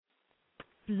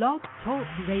Blog Talk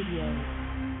Radio.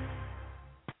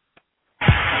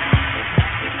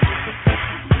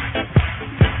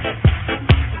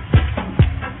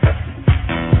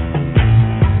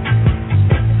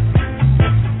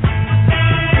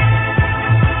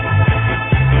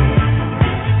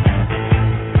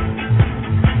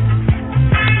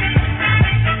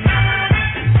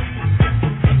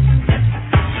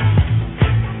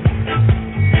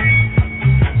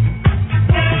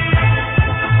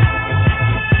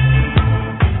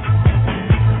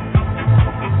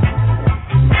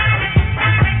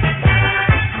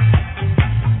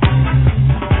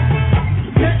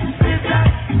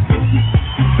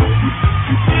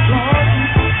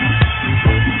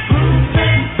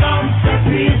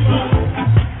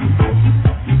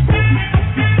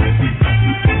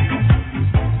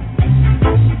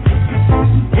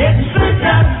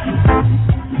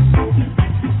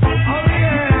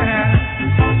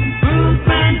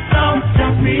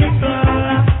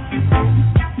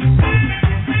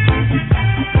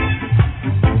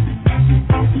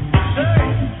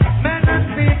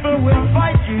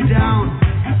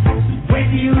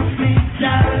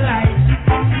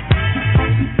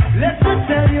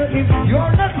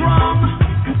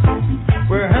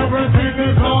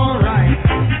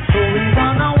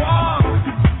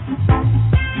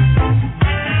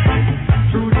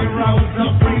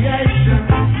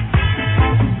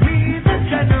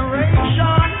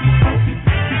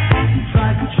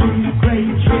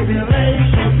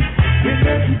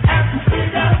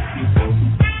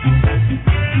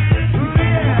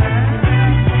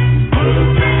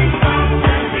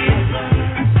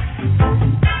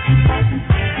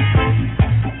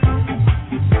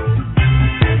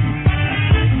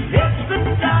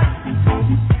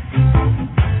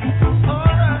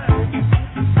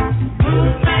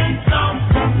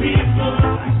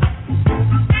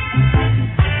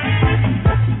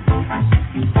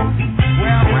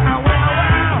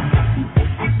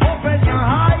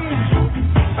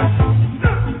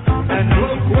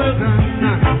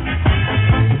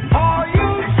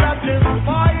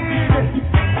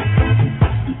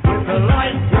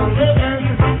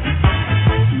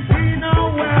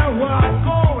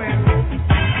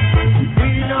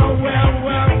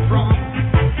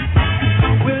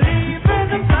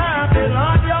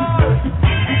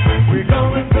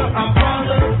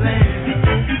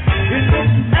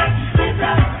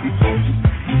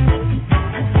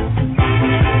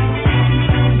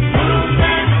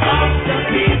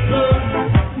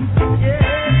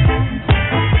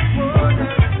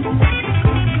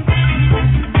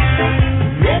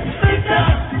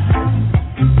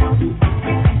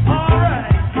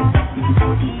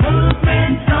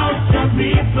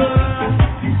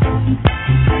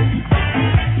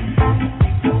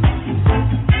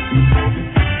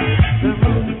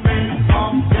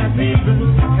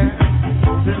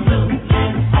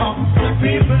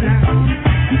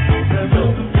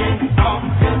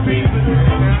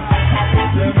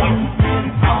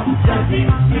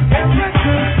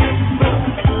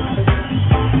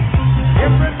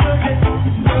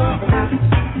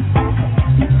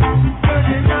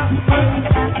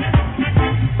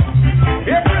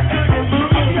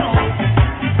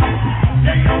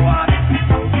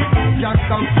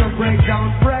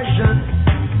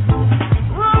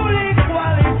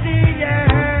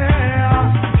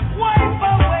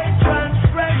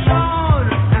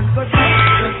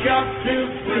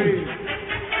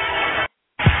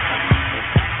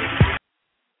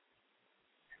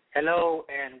 Hello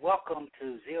and welcome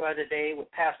to Zero Today with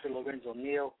Pastor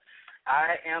Neal.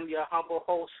 I am your humble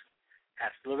host,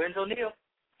 Pastor Neal,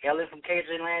 hailing from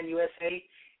Cajun Land, USA,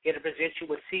 here to present you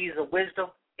with seeds of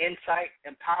wisdom, insight,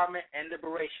 empowerment, and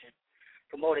liberation,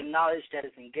 promoting knowledge that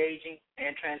is engaging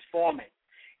and transforming,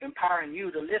 empowering you,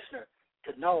 the listener,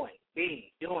 to knowing, being,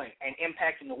 doing, and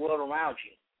impacting the world around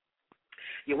you.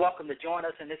 You're welcome to join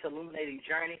us in this illuminating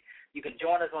journey. You can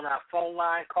join us on our phone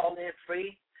line, call in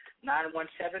free,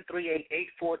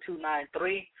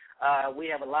 917-388-4293. We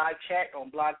have a live chat on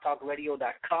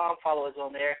blogtalkradio.com. Follow us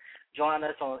on there. Join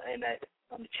us on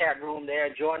the chat room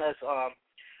there. Join us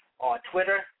on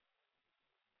Twitter.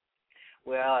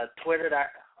 We're Twitter,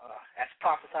 as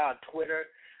prophesied on Twitter,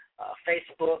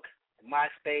 Facebook,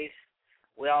 MySpace.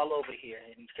 We're all over here.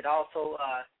 And you can also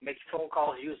make phone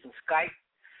calls using Skype.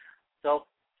 So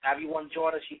if you want to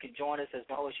join us, you can join us as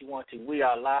long as you want to. We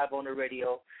are live on the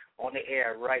radio, on the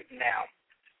air right now.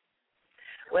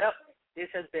 Well, this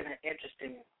has been an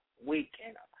interesting week,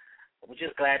 and we're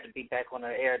just glad to be back on the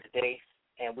air today,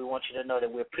 and we want you to know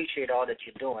that we appreciate all that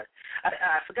you're doing.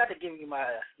 I forgot to give you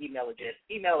my email address.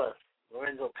 Email us,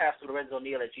 Pastor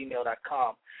Neal at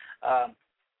gmail.com.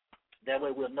 That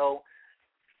way we'll know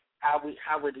how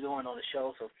we're doing on the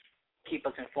show. So keep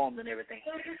us informed and everything.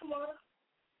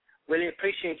 Really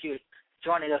appreciate you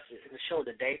joining us in the show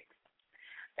today.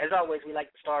 As always, we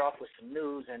like to start off with some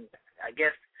news, and I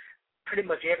guess pretty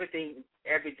much everything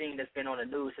that's been on the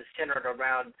news is centered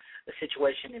around the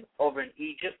situation over in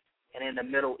Egypt and in the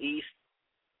Middle East.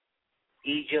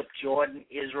 Egypt, Jordan,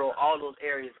 Israel, all those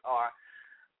areas are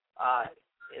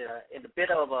in a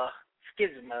bit of a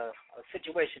schism, a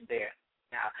situation there.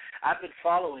 Now, I've been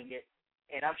following it,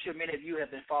 and I'm sure many of you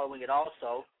have been following it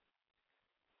also,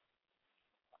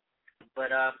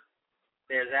 but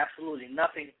there's absolutely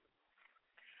nothing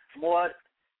more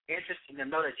interesting to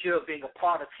know that you're being a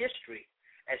part of history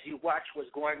as you watch what's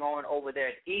going on over there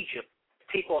in Egypt.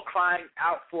 People are crying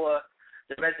out for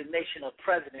the resignation of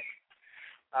President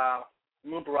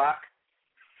Mubarak.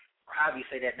 How do you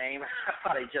say that name? I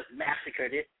probably just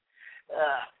massacred it.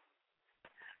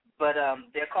 But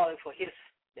they're calling for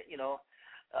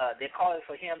they're calling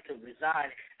for him to resign.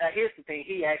 Now, here's the thing.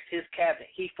 He asked his cabinet.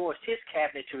 He forced his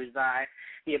cabinet to resign.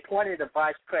 He appointed a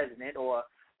vice president or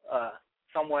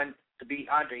someone to be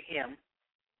under him.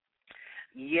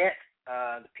 Yet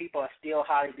the people are still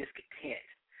highly discontent.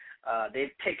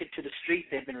 They've taken to the streets.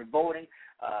 They've been revolting.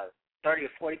 30 or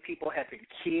 40 people have been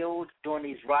killed during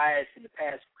these riots in the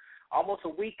past almost a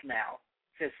week now,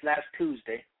 since last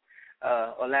Tuesday,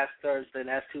 or last Thursday,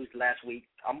 last week,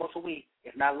 almost a week,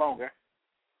 if not longer.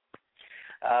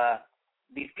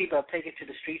 These people have taken to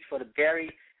the streets for the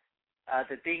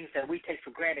things that we take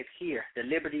for granted here, the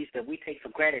liberties that we take for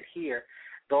granted here.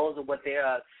 Those are what they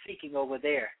are seeking over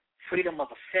there. Freedom of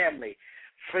a family,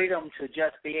 freedom to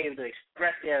just be able to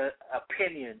express their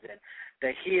opinions and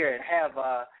to hear and have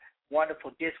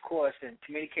wonderful discourse and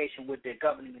communication with their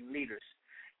governing leaders.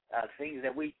 Things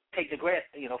that we take for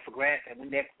granted and we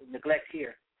neglect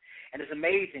here. And it's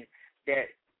amazing that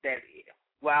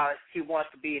while he wants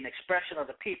to be an expression of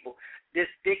the people, this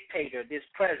dictator, this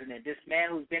president, this man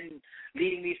who's been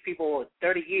leading these people for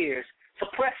 30 years,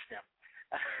 suppressed them.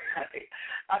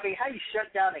 I mean, how you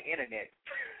shut down the internet?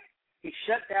 He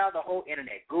shut down the whole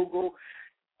internet, Google,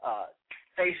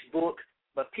 Facebook,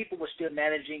 but people were still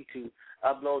managing to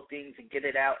upload things and get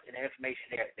it out and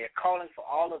information there. They're calling for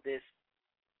all of these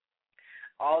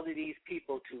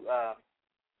people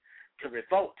to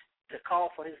revolt, to call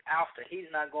for his ouster.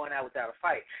 He's not going out without a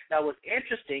fight. Now, what's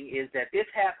interesting is that this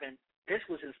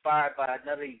was inspired by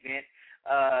another event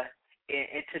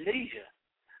in Tunisia.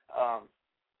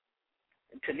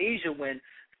 In Tunisia, when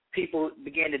people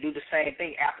began to do the same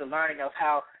thing after learning of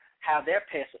how their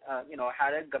how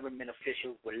their government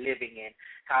officials were living and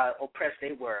how oppressed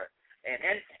they were. And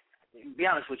to be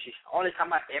honest with you, the only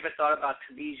time I've ever thought about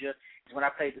Tunisia is when I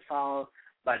played the song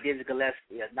by Dizzy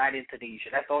Gillespie, Night in Tunisia.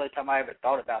 That's the only time I ever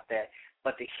thought about that.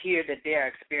 But to hear that they are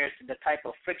experiencing the type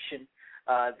of friction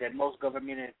that most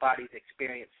government bodies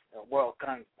experience, world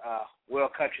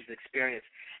countries experience,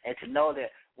 and to know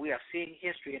that we are seeing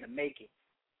history in the making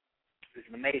is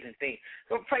an amazing thing.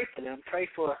 So pray for them. Pray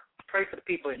for the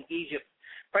people in Egypt.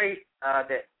 Pray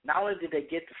that not only did they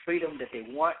get the freedom that they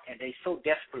want and they so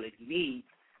desperately need,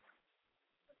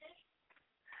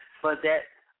 but that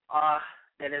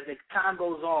as the time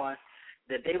goes on,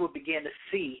 that they will begin to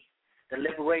see the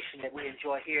liberation that we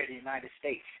enjoy here in the United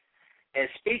States. And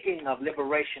speaking of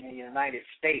liberation in the United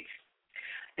States,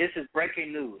 this is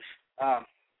breaking news.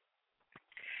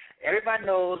 Everybody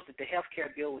knows that the health care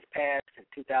bill was passed in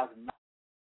 2009.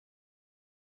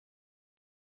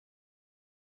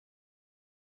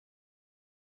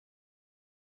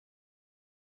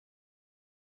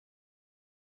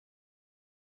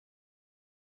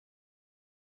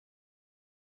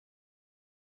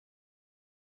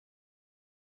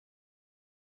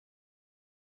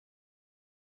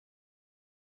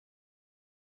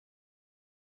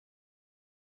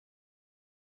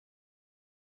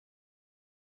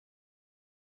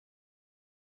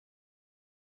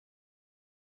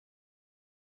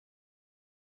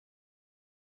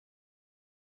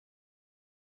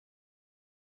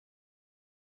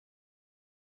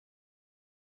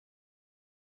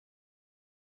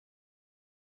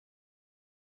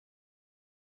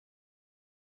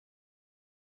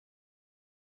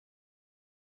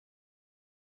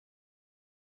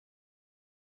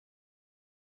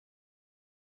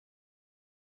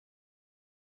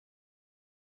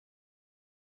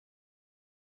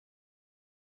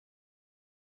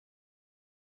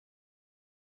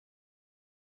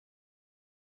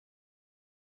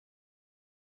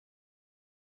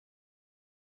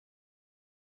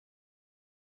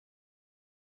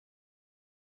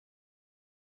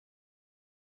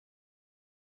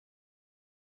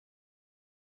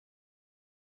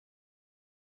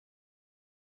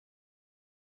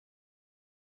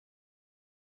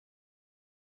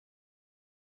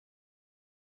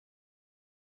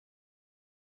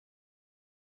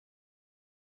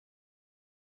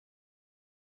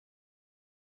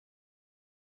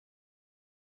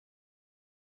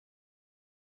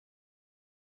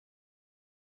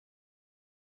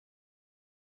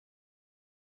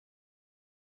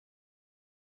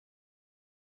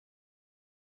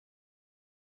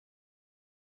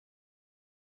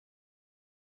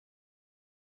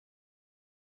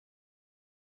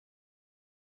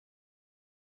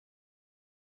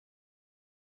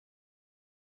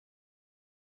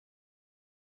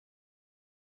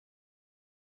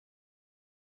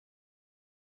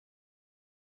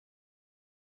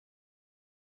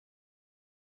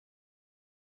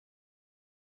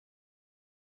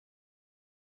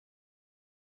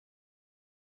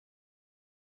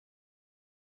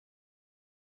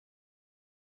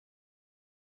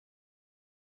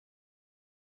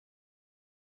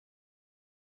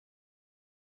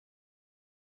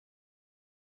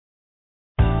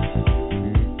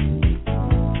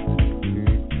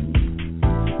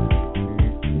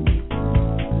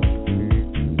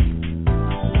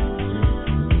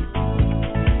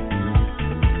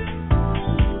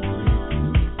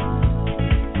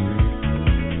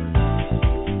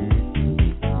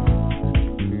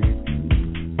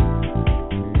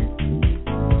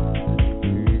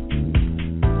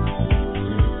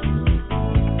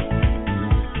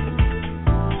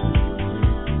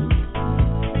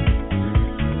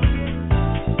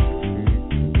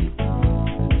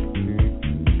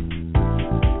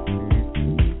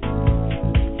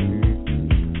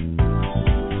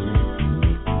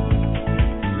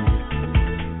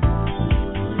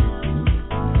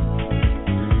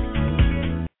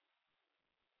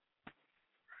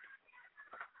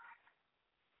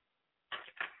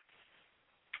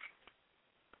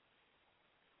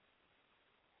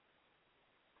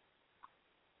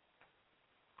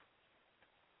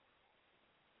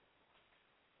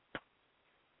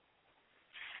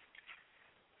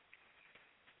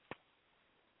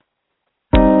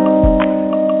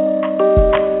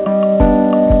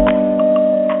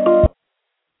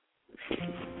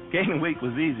 Gaining weight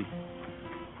was easy.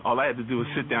 All I had to do was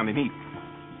sit down and eat.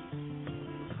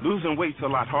 Losing weight's a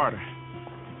lot harder.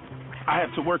 I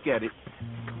have to work at it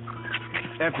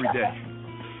every day.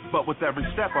 But with every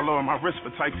step, I lower my risk for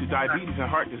type 2 diabetes and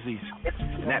heart disease.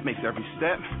 And that makes every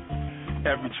step,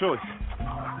 every choice,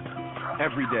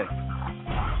 every day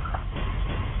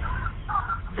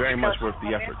very much worth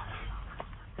the effort.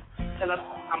 Hello,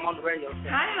 I'm on the radio.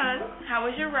 Hi, hon. How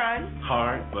was your run?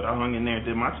 Hard, but I hung in there and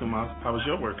did my 2 miles. How was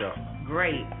your workout?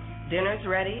 Great. Dinner's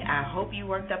ready. I hope you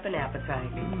worked up an appetite.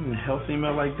 Healthy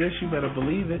meal like this, you better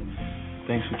believe it.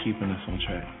 Thanks for keeping us on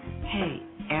track. Hey,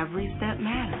 every step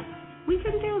matters. We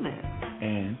can do this.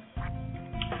 And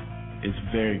it's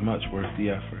very much worth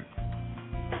the effort.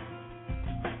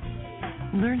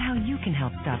 Learn how you can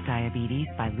help stop diabetes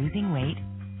by losing weight,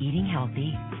 eating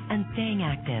healthy, and staying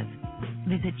active.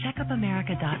 Visit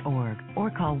checkupamerica.org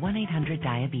or call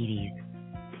 1-800-DIABETES.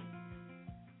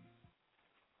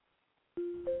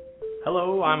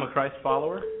 Hello, I'm a Christ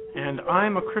follower. And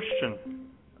I'm a Christian.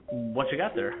 What you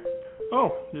got there?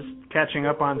 Oh, just catching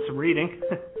up on some reading.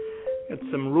 Got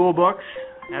some rule books,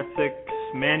 ethics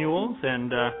manuals,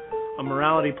 and a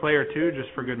morality play or two just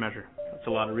for good measure. That's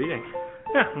a lot of reading.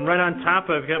 Yeah, and right on top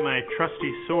I've got my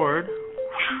trusty sword.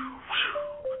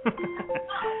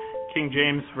 King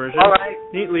James version. All right.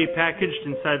 Neatly packaged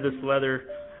inside this leather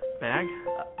bag.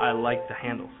 I like the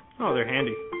handles. Oh, they're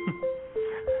handy.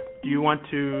 Do you want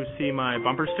to see my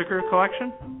bumper sticker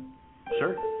collection?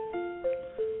 Sure.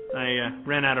 I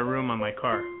ran out of room on my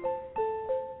car.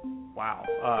 Wow.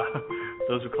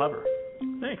 Those are clever.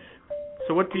 Thanks.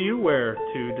 So what do you wear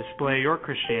to display your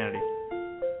Christianity?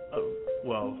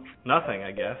 Well, nothing,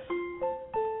 I guess.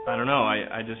 I don't know.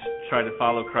 I just try to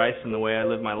follow Christ in the way I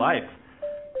live my life.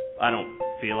 I don't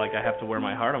feel like I have to wear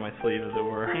my heart on my sleeve, as it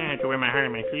were. I have to wear my heart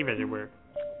on my sleeve, as it were.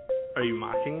 Are you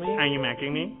mocking me? Are you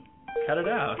mocking me? Cut it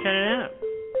out. Cut it out.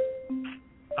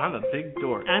 I'm a big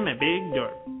dork. I'm a big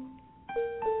dork.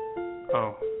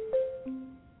 Oh.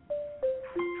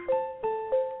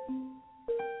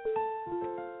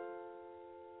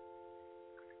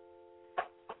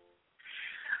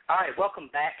 All right, welcome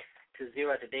back to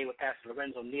Zero Today with Pastor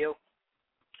Neal.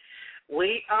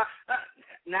 We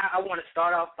now I want to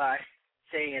start off by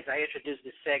saying, as I introduce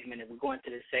this segment, and we're going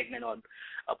to this segment on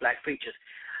Black preachers,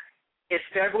 it's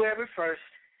February 1st,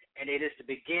 and it is the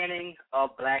beginning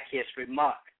of Black History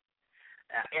Month.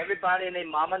 Everybody and their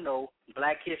mama know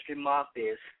Black History Month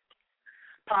is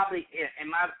probably, in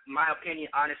my opinion,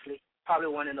 honestly, probably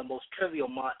one of the most trivial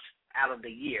months out of the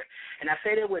year. And I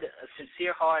say that with a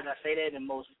sincere heart, and I say that in the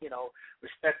most,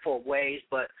 respectful ways,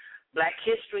 but Black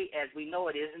history, as we know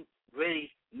it, isn't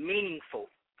really meaningful.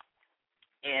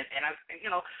 And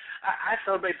I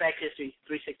celebrate Black history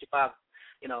 365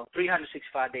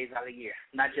 days out of the year,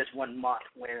 not just 1 month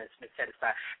when it's been set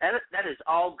aside. That is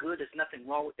all good. There's nothing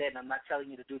wrong with that, and I'm not telling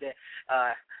you to do that.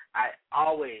 I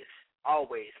always,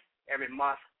 every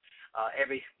month,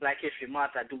 every Black History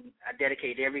Month, I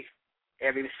dedicate every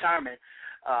sermon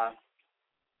I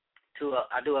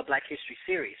do a Black History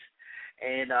series.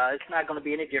 And it's not going to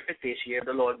be any different this year, if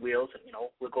the Lord wills. And,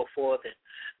 we'll go forth and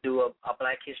do a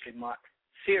Black History Month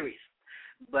series.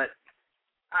 But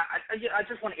I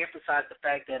just want to emphasize the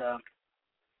fact that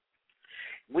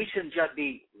we shouldn't just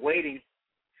be waiting.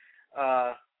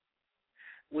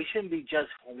 We shouldn't be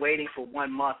just waiting for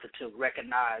 1 month to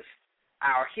recognize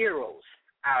our heroes,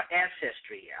 our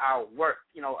ancestry, our work,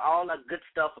 all the good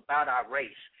stuff about our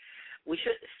race. We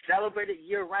should celebrate it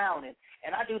year-round, and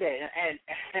I do that. And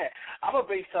I'm going to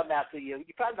bring something out to you.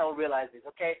 You probably don't realize this,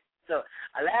 okay? So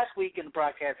last week in the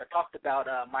broadcast, I talked about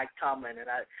Mike Tomlin, and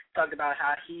I talked about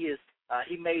how he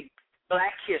made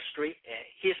Black history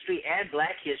and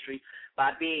Black history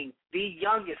by being the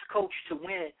youngest coach to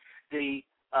win the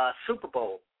Super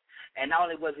Bowl. And not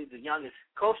only was he the youngest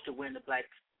coach to win the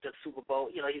Super Bowl,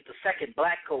 he's the second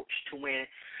Black coach to win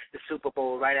the Super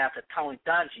Bowl right after Tony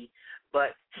Dungy.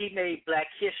 But he made Black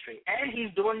history. And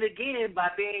he's doing it again by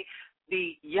being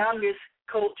the youngest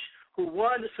coach who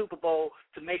won the Super Bowl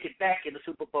to make it back in the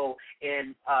Super Bowl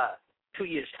in 2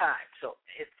 years' time. So,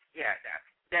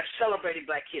 they're celebrating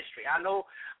Black history. I know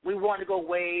we want to go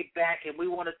way back, and we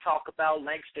want to talk about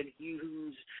Langston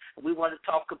Hughes. We want to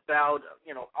talk about,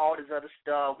 all this other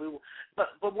stuff.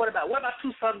 But what about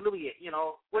Toussaint Louverture?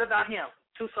 What about him?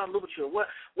 Toussaint Louverture.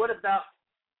 What about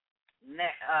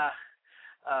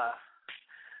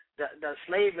the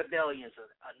slave rebellions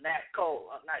of Nat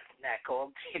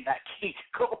King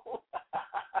Cole.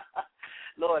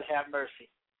 Lord have mercy.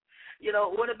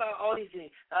 What about all these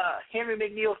things? Henry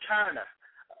McNeil Turner,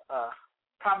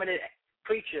 prominent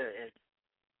preacher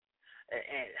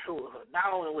and who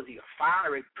not only was he a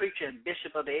fiery preacher and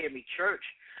bishop of the AME Church,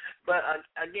 but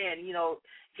again,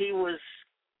 he was,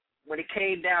 when it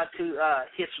came down to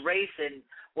his race and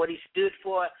what he stood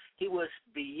for, he was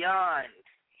beyond.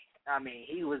 I mean,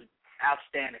 he was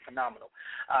outstanding, phenomenal.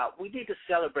 We need to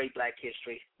celebrate Black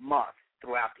History Month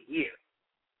throughout the year.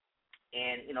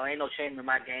 And, ain't no shame in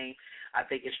my game. I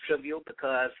think it's trivial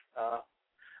because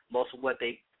most of what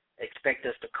they expect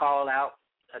us to call out,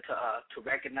 to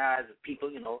recognize the people,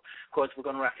 of course, we're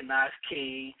going to recognize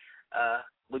King.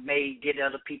 We may get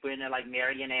other people in there like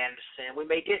Marian Anderson. We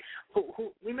may get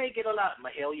a lot,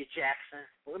 Mahalia Jackson.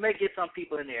 We may get some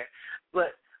people in there,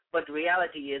 but the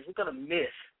reality is they're going to miss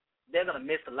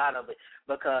a lot of it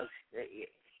because they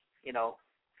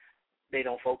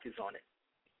don't focus on it.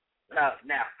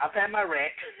 Now I've had my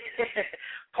rant,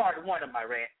 part one of my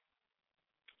rant.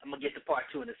 I'm gonna get to part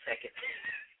two in a second,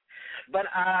 but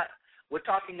we're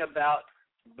talking about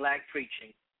Black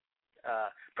preaching.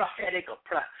 Prophetic or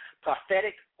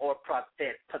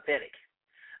pathetic.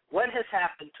 What has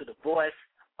happened to the voice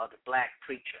of the Black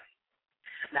preacher?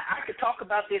 Now, I could talk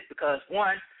about this because,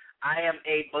 one, I am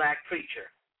a Black preacher,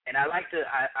 and I like to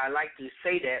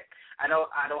say that. I don't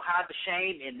hide the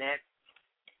shame in that.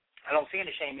 I don't see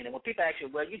any shame in it. When people ask you,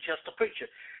 well, you're just a preacher.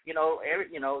 You're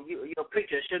a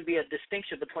preacher. There shouldn't be a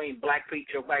distinction between Black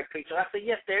preacher and white preacher. I say,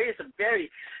 yes, there is a very,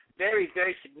 very,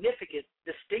 very significant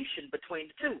distinction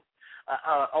between the two.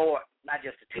 Or not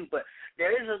just the two, but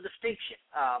there is a distinction.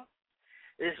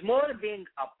 There's more to being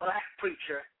a Black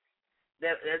preacher.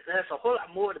 There's a whole lot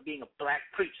more to being a Black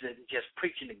preacher than just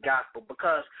preaching the gospel,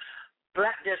 because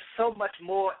there's so much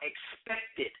more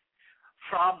expected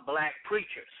from Black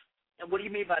preachers. And what do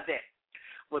you mean by that?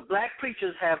 Well, Black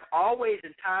preachers have always,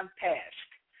 in time past,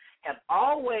 have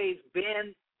always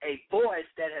been a voice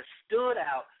that has stood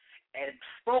out and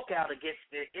spoke out against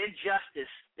the injustice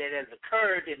that has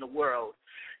occurred in the world.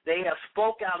 They have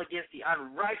spoke out against the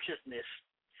unrighteousness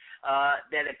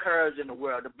that occurs in the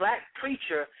world. The Black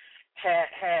preacher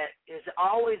has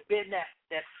always been that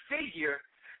figure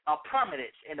of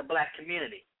prominence in the Black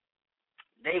community.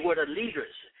 They were the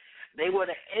leaders. They were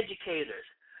the educators.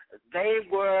 They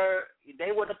were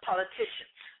the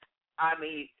politicians. I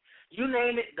mean, you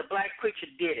name it, the Black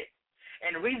preacher did it.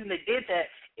 And the reason they did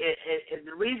that is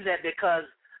because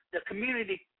the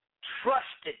community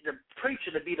trusted the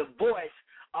preacher to be the voice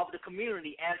of the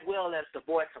community as well as the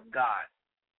voice of God.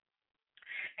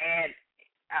 And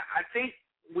I think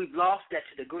we've lost that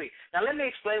to a degree. Now, let me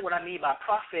explain what I mean by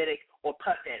prophetic or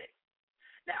pathetic.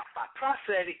 Now, by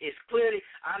prophetic is clearly,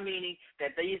 I'm meaning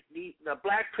that the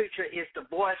Black preacher is the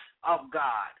voice of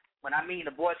God. When I mean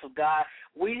the voice of God,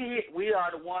 we are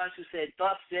the ones who said,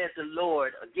 thus says the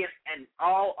Lord, against and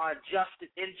all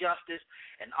injustice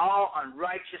and all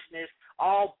unrighteousness,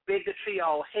 all bigotry,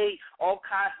 all hate, all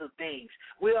kinds of things.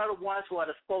 We are the ones who are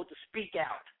supposed to speak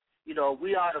out.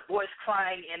 We are the voice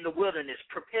crying in the wilderness,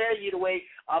 prepare ye the way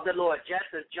of the Lord,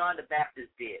 just as John the Baptist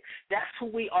did. That's who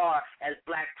we are as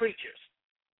Black preachers.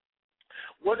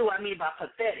 What do I mean by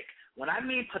pathetic? When I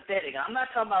mean pathetic, I'm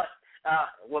not talking about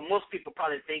what most people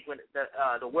probably think when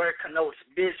the word connotes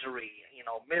misery,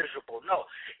 miserable. No,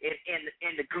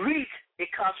 in the Greek, it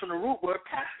comes from the root word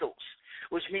pathos,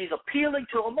 which means appealing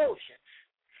to emotions.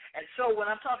 And so when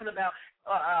I'm talking about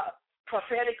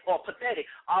prophetic or pathetic,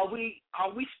 are we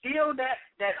still that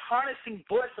harnessing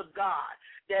voice of God,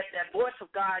 that voice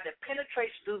of God that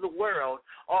penetrates through the world,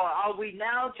 or are we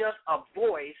now just a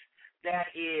voice that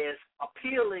is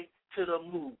appealing to the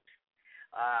mood?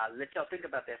 Let y'all think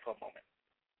about that for a moment.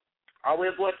 Are we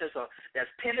a voice that's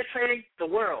penetrating the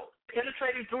world,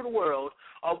 penetrating through the world,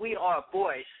 or are we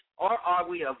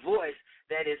a voice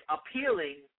that is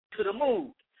appealing to the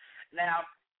mood? Now,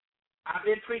 I've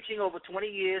been preaching over 20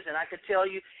 years, and I can tell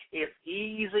you it's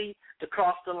easy to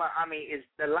cross the line. I mean,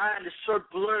 the line is so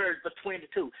blurred between the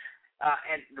two.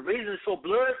 And the reason it's so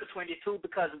blurred between the two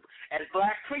because as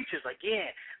Black preachers,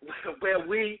 again, where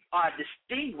we are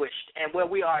distinguished and where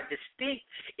we are distinct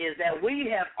is that we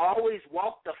have always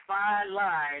walked the fine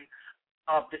line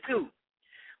of the two.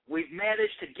 We've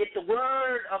managed to get the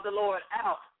word of the Lord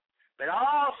out, but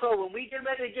also when we get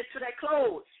ready to get to that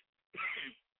close,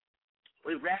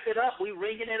 we wrap it up, we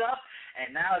ringing it up,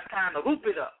 and now it's time to hoop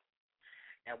it up.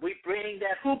 And we bring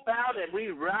that hoop out and we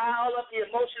rile up the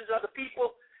emotions of the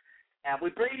people. And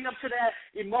we bring them to that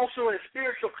emotional and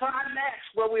spiritual climax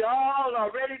where we all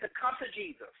are ready to come to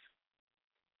Jesus.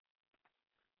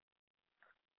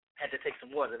 Had to take some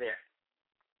water there.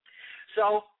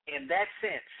 So, in that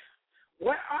sense,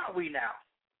 where are we now?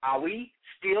 Are we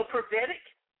still prophetic?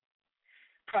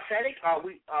 Are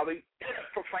we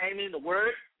proclaiming the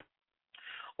word?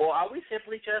 Or are we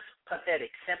simply just pathetic,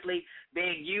 simply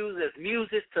being used as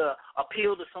muses to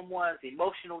appeal to someone's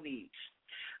emotional needs?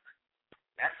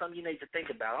 That's something you need to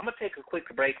think about. I'm going to take a quick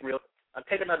break. I'll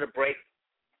take another break,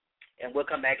 and we'll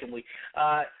come back. And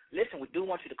listen, we do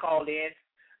want you to call in.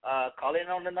 Call in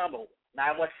on the number,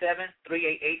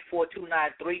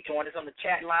 917-388-4293. Join us on the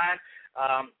chat line.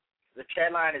 The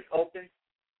chat line is open.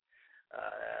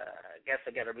 I guess I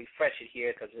got to refresh it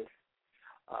here because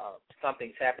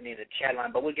something's happening in the chat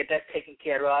line, but we'll get that taken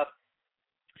care of.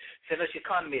 Send us your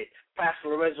comment,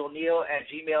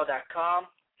 PastorLorenzoNeal@gmail.com.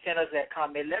 Send us that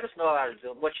comment. Let us know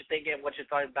what you're thinking, what you're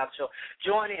talking about. So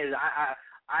join in. I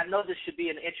know this should be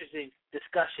an interesting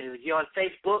discussion. If you're on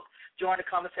Facebook, join the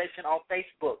conversation on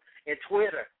Facebook and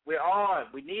Twitter. We're on.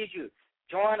 We need you.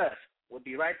 Join us. We'll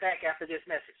be right back after this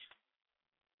message.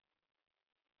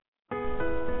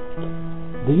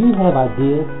 Do you have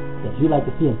ideas that you'd like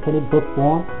to see in printed book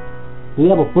form? Do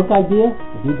you have a book idea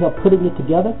that need help putting it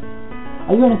together?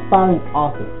 Are you an aspiring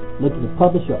author looking to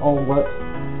publish your own works?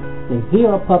 Then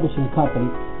Zero Publishing Company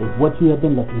is what you have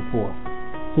been looking for.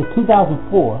 Since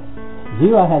 2004,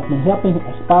 Zero has been helping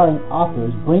aspiring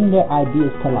authors bring their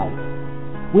ideas to life.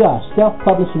 We are a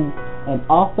self-publishing and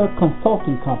author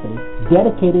consulting company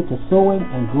dedicated to sowing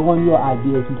and growing your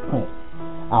ideas into print.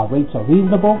 Our rates are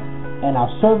reasonable and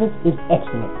our service is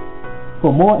excellent.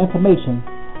 For more information,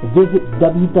 visit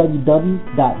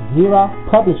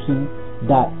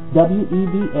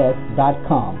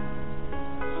www.zerapublishing.webs.com.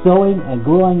 Sowing and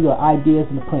growing your ideas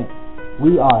into print.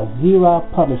 We are Zera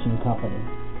Publishing Company,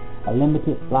 a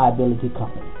limited liability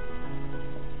company.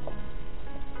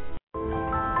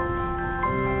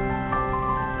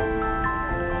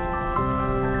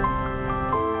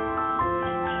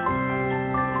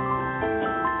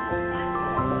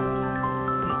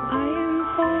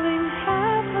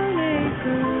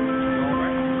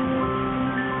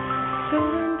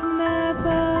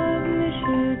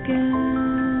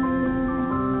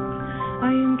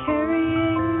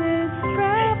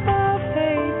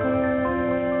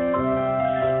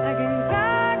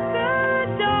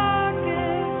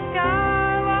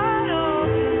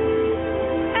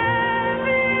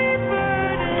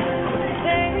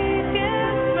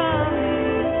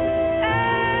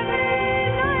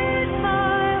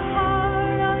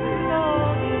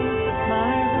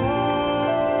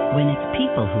 When it's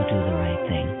people who do the right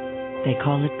thing, they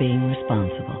call it being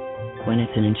responsible. When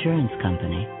it's an insurance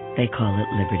company, they call it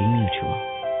Liberty Mutual.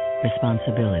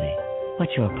 Responsibility.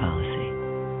 What's your policy?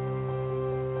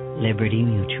 Liberty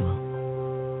Mutual.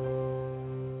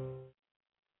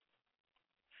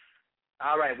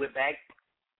 All right, we're back.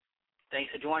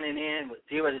 Thanks for joining in with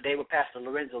Zero Today with Pastor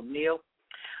Lorenzo Neal.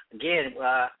 Again,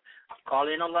 call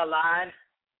in on the line.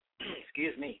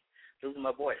 Excuse me. Losing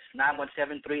my voice,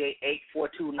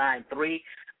 917-388-4293.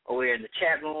 We're in the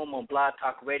chat room on Blog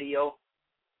Talk Radio.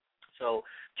 So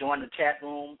join the chat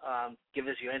room. Give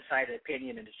us your insight and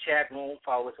opinion in the chat room.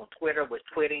 Follow us on Twitter. We're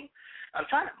tweeting. I'm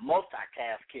trying to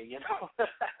multitask here, you know.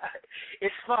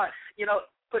 It's fun. You know,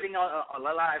 putting on a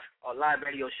live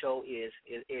radio show is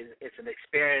an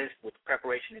experience with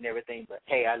preparation and everything, but,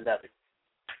 hey, I love it.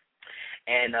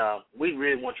 And we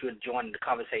really want you to join the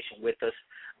conversation with us.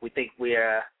 We think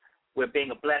we're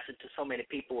being a blessing to so many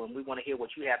people, and we want to hear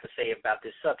what you have to say about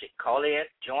this subject. Call in,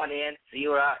 join in,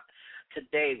 Zero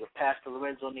Today with Pastor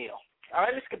Lorenzo Neal. All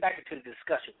right, let's get back into the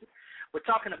discussion. We're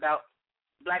talking about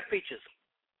black preachers,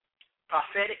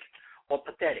 prophetic or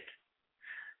pathetic.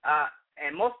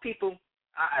 And most people,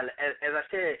 as I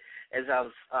said, as I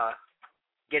was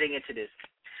getting into this,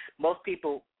 most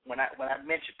people, when I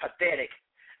mentioned pathetic,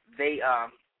 they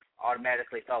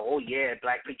automatically thought, oh, yeah,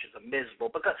 black preachers are miserable.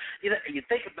 Because, you know, you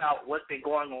think about what's been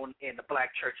going on in the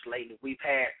black church lately.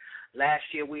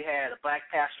 Last year we had a black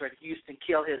pastor in Houston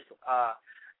kill his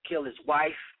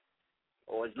wife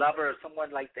or his lover or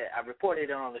someone like that. I reported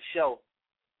it on the show.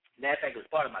 Matter of fact, it was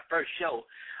part of my first show.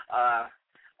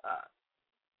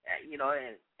 You know,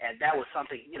 and that was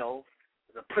something, you know,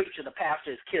 the preacher, the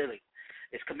pastor is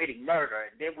committing murder.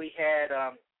 And then we had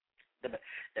the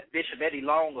Bishop Eddie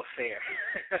Long affair,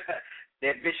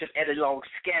 that Bishop Eddie Long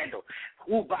scandal,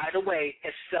 who, by the way,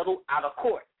 has settled out of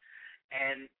court.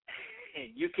 And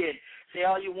you can say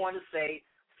all you want to say,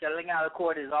 settling out of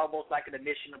court is almost like an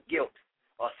admission of guilt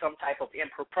or some type of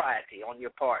impropriety on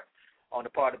your part, on the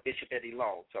part of Bishop Eddie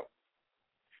Long. So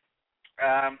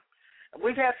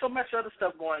we've had so much other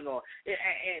stuff going on.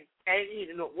 And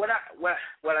you know, what I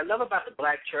love about the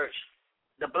black church,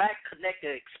 the black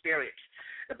connected experience,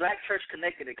 the black church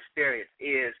connected experience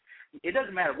is it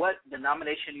doesn't matter what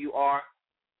denomination you are,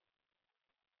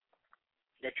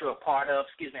 that you're a part of.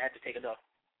 Excuse me, I had to take a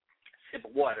sip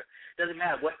of water. It doesn't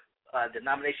matter what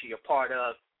denomination you're part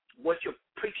of, what your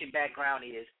preaching background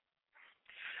is.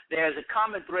 There's a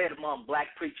common thread among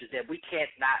black preachers that we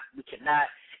cannot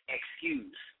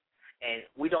excuse, and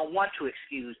we don't want to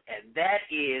excuse, and that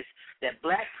is that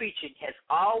black preaching has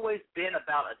always been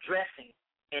about addressing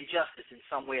injustice in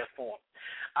some way or form.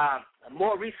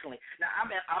 More recently, now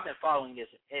I've been following this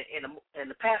in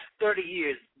the past 30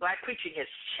 years. Black preaching has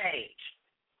changed.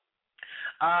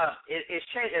 It's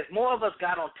changed as more of us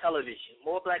got on television.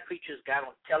 More black preachers got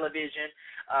on television.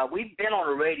 We've been on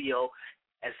the radio,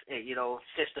 as you know,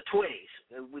 since the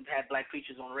 20s. We've had black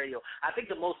preachers on the radio. I think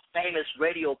the most famous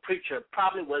radio preacher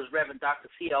probably was Reverend Dr.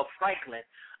 C.L. Franklin,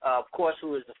 of course,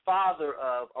 who is the father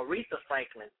of Aretha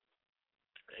Franklin.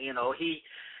 You know, he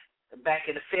back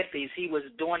in the 50s, he was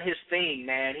doing his thing,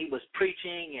 man. He was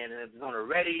preaching and it was on the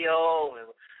radio and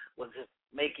was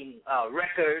making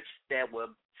records that were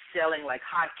selling like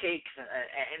hotcakes,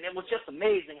 and it was just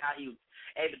amazing how he was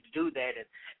able to do that.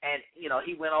 And you know,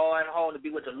 he went on home to be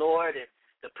with the Lord. And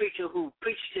the preacher who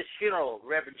preached his funeral,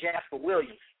 Reverend Jasper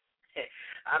Williams,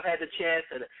 I've had the chance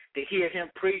to hear him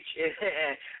preach.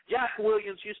 And Jasper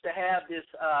Williams used to have this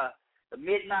the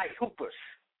Midnight Hoopers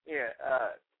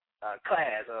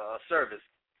class or service,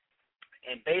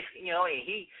 and basically, you know,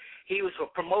 he was a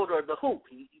promoter of the hoop.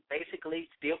 He basically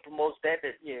still promotes that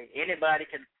you know, anybody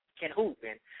can hoop,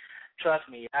 and trust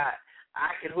me, I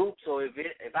can hoop. So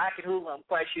if I can hoop, I'm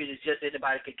quite sure it's just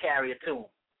anybody can carry a tune.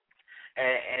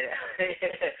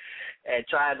 And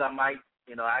try as I might,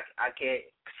 you know, I can't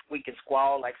squeak and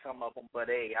squall like some of them, but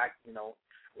hey, you know,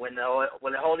 when the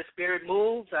Holy Spirit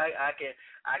moves, I can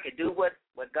do what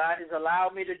God has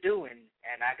allowed me to do,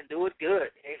 and I can do it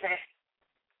good. Amen.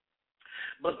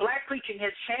 But black preaching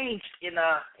has changed in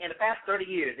the past 30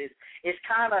 years. It's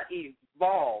kind of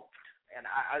evolved, and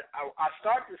I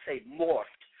start to say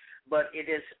morphed, but it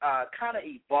is kind of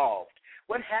evolved.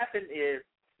 What happened is,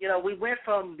 you know, we went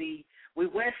from the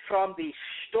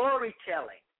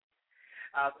storytelling,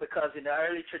 because in the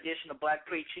early tradition of black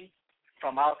preaching,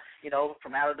 from out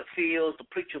of the fields, the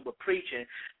preacher was preaching.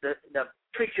 The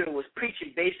preacher was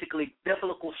preaching basically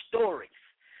biblical stories.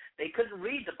 They couldn't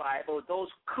read the Bible.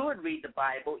 Those who could read the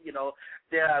Bible, you know,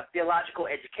 their theological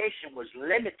education was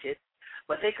limited,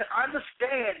 but they could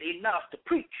understand enough to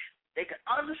preach. They could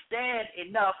understand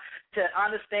enough to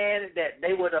understand that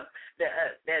they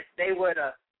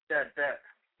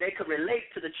could relate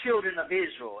to the children of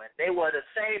Israel, and they were the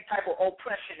same type of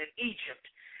oppression in Egypt,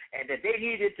 and that they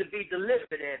needed to be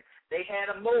delivered, and they had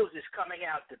a Moses coming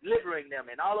out delivering them,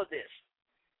 and all of this.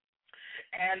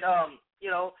 And you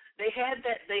know, they had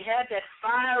that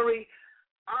fiery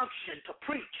unction to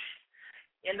preach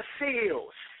in the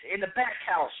fields, in the back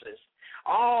houses.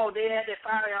 Oh, they had that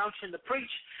fiery unction to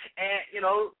preach, and you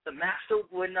know, the master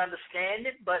wouldn't understand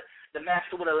it, but the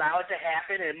master would allow it to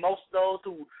happen, and most of those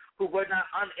who were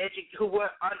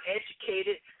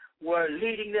uneducated were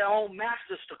leading their own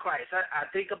masters to Christ. I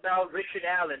think about Richard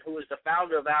Allen, who is the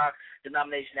founder of our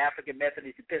denomination, African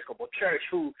Methodist Episcopal Church,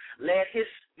 who led his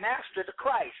master to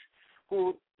Christ,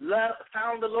 who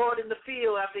found the Lord in the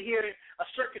field after hearing a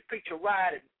circuit preacher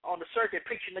ride on the circuit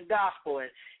preaching the gospel, and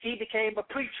he became a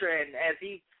preacher. And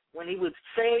when he was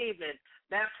saved and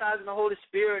baptized in the Holy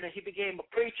Spirit, and he became a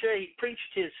preacher, he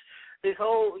preached his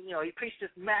whole, you know, he preached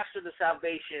his master to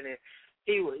salvation, and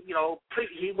he was, you know,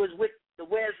 he was with the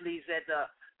Wesleys at the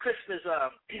Christmas, the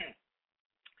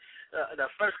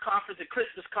first conference, the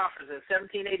Christmas conference in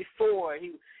 1784.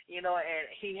 He, you know, and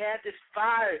he had this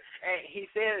fire, and he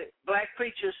said black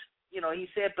preachers, you know, he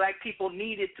said black people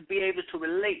needed to be able to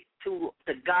relate to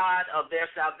the God of their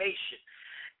salvation,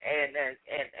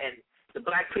 and the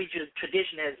black preacher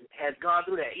tradition has gone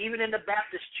through that, even in the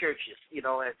Baptist churches, you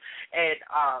know, and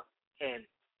in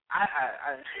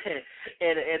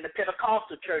the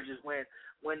Pentecostal churches, when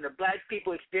the black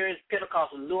people experienced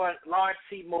Pentecost, Lawrence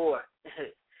C. Moore,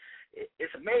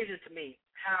 it's amazing to me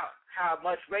how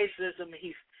much racism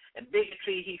and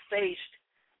bigotry he faced,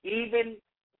 even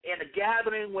in a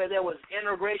gathering where there was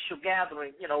interracial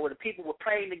gathering, you know, where the people were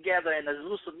praying together in the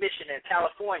Azusa Mission in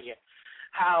California,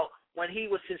 how when he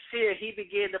was sincere, he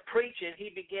began to preach and he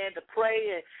began to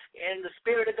pray, and the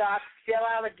Spirit of God fell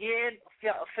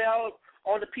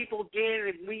on the people again,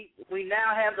 and we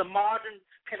now have the modern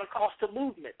Pentecostal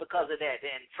movement because of that.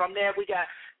 And from there we got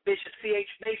Bishop C.H.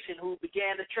 Mason, who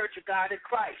began the Church of God in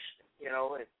Christ, you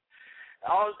know, and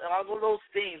all of those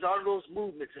things, all of those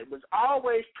movements. It was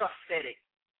always prophetic,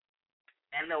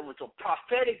 and there was a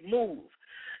prophetic move.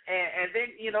 And then,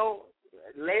 you know,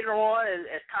 later on,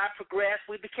 as time progressed,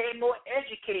 we became more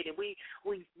educated. We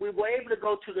were able to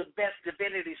go to the best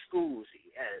divinity schools,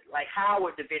 like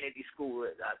Howard Divinity School,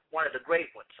 one of the great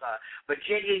ones,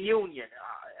 Virginia Union,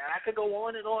 and I could go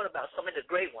on and on about some of the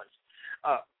great ones.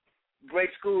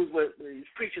 Great schools where these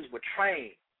preachers were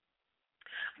trained.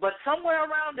 But somewhere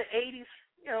around the 80s,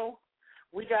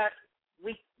 we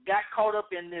got caught up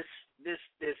in this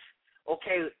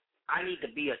okay, I need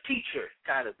to be a teacher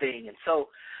kind of thing. And so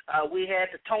we had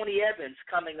the Tony Evans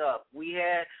coming up. We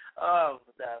had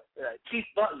the Keith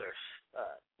Butler's,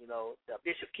 the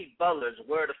Bishop Keith Butler's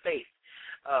Word of Faith.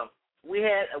 We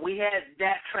had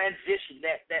that transition,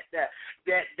 that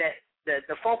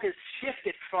the focus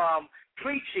shifted from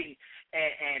preaching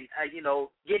and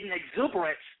getting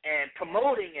exuberance and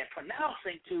promoting and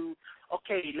pronouncing to,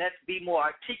 okay, let's be more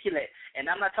articulate. And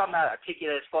I'm not talking about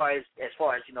articulate as far as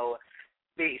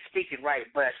speaking right,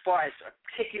 but as far as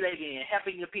articulating and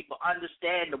helping the people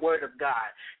understand the Word of God,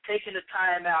 taking the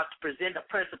time out to present the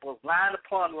principles line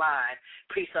upon line,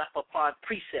 precept upon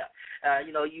precept.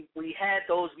 We had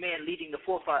those men leading the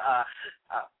forefront.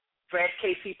 Fred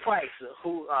K.C. Price,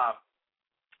 who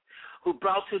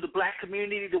brought to the black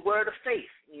community the Word of faith.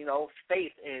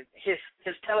 Faith, and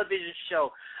his television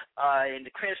show in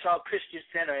the Crenshaw Christian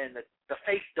Center and the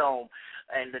Faith Dome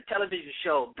and the television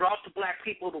show brought to black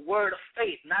people the Word of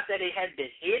faith. Not that it had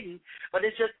been hidden, but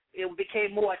it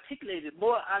became more articulated,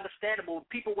 more understandable.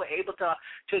 People were able to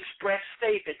express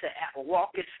faith and to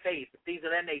walk in faith, things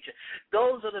of that nature.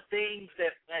 Those are the things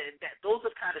that those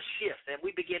are kind of shifts, and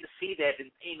we begin to see that. And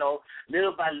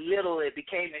little by little, it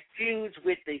became infused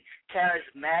with the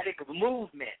charismatic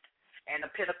movement and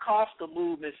the Pentecostal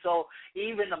movement. So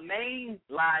even the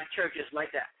mainline churches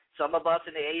like that, some of us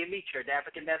in the AME Church, the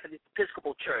African Methodist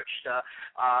Episcopal Church,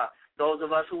 those of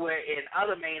us who were in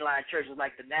other mainline churches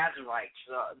like the Nazarites,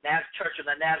 Church of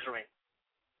the Nazarene,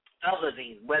 other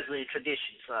than Wesleyan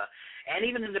traditions, and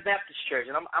even in the Baptist Church.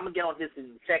 And I'm going to get on this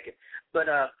in a second. But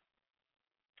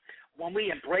when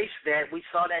we embraced that, we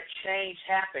saw that change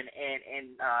happen,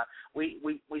 and we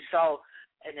saw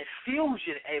an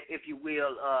infusion, if you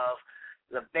will, of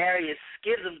the various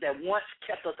schisms that once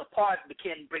kept us apart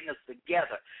began to bring us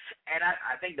together. And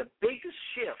I think the biggest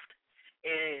shift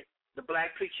in the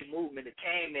black preaching movement, it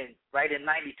came in right in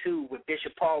 92 with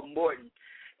Bishop Paul Morton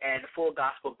and the Full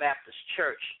Gospel Baptist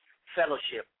Church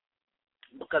Fellowship.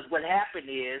 Because what happened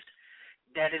is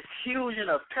that infusion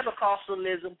of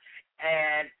Pentecostalism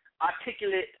and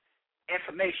articulate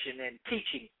information and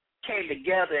teaching came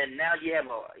together, and now you have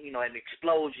an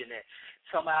explosion. And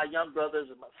some of our young brothers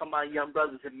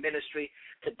in ministry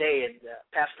today, and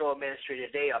pastoral ministry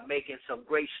today, are making some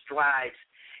great strides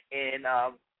in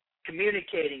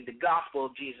communicating the gospel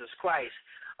of Jesus Christ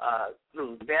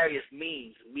through various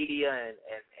means, media and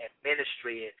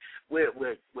ministry. And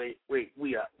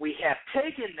we have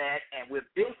taken that and we've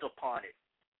built upon it,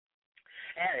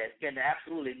 and there's been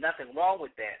absolutely nothing wrong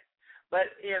with that.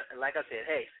 But like I said,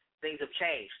 hey, things have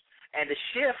changed. And the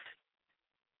shift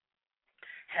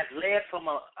has led from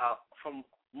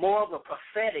more of a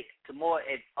prophetic to more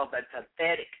of a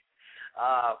pathetic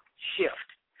shift.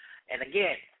 And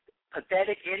again,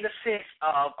 pathetic in the sense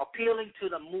of appealing to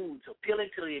the moods,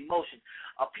 appealing to the emotions,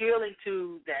 appealing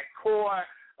to that core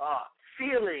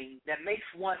feeling that makes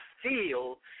one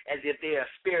feel as if they are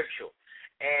spiritual.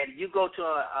 And you go to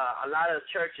a lot of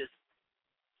churches,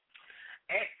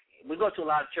 and we go to a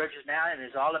lot of churches now, and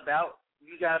it's all about,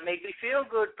 you got to make me feel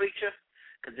good, preacher,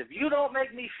 because if you don't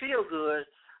make me feel good,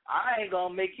 I ain't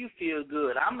going to make you feel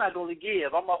good. I'm not going to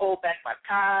give. I'm going to hold back my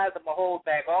tithes. I'm going to hold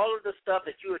back all of the stuff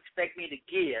that you expect me to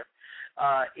give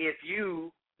if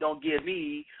you don't give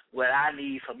me what I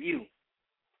need from you.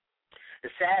 The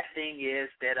sad thing is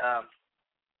that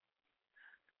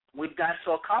we've gotten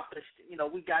so accomplished,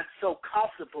 we got so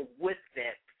comfortable with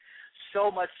that,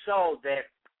 so much so that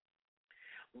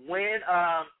when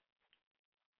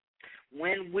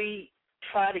we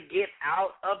try to get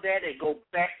out of that and go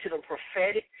back to the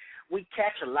prophetic, we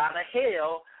catch a lot of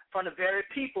hell from the very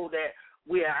people that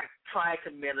we are trying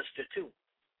to minister to.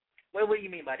 What do you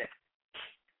mean by that?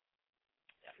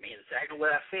 I mean exactly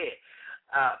what I said.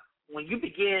 When you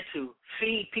begin to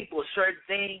feed people a certain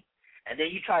thing, and then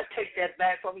you try to take that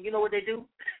back from them, you know what they do?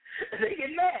 They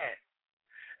get mad.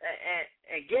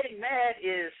 And getting mad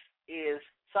is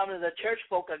something the church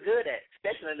folk are good at,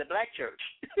 especially in the black church.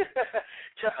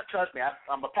 Trust me,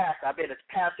 I'm a pastor. I've been a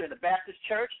pastor in the Baptist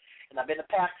church, and I've been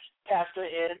a pastor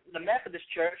in the Methodist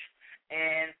church.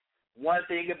 And one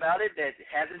thing about it that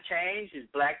hasn't changed is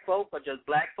black folk are just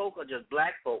black folk are just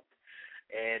black folk.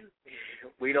 And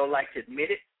we don't like to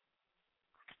admit it,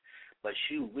 but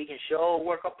shoot, we can sure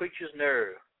work our preacher's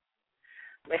nerve.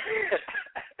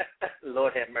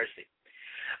 Lord have mercy.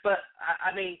 But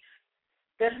I mean,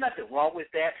 there's nothing wrong with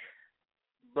that.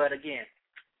 But again,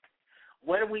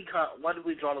 where do we draw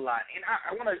the line? And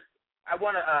I want to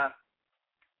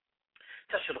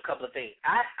touch on a couple of things.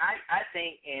 I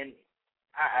think, and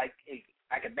I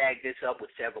can bag this up with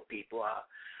several people.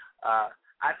 I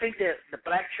think that the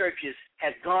black churches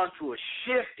has gone through a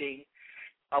shifting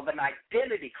of an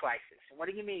identity crisis. And what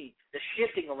do you mean, the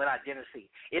shifting of an identity?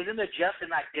 Isn't it just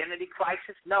an identity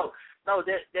crisis? No,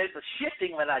 there's a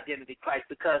shifting of an identity crisis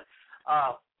because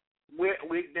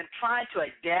we've been trying to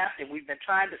adapt and we've been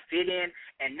trying to fit in,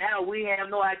 and now we have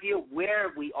no idea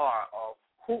where we are or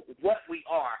what we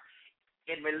are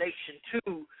in relation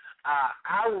to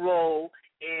our role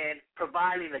in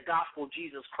providing the gospel of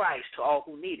Jesus Christ to all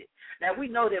who need it. Now, we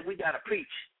know that we got to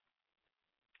preach,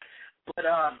 but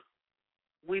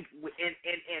in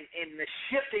the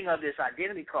shifting of this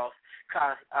identity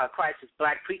crisis,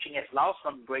 black preaching has lost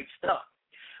some great stuff.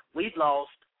 We've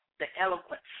lost the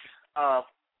eloquence of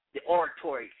the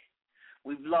oratory.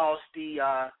 We've lost the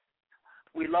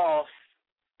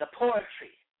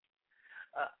poetry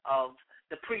of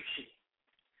the preaching,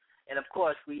 and of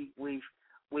course we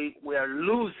are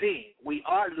losing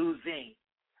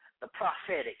the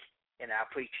prophetic in our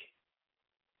preaching.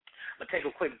 I'm gonna take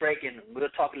a quick break and we'll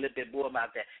talk a little bit more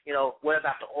about that. You know, what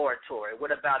about the oratory?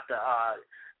 What about the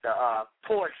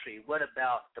poetry? What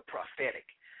about the prophetic?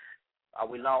 Are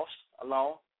we lost,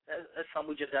 alone? That's something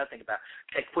we just got to think about.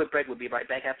 Take a quick break. We'll be right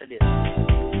back after this.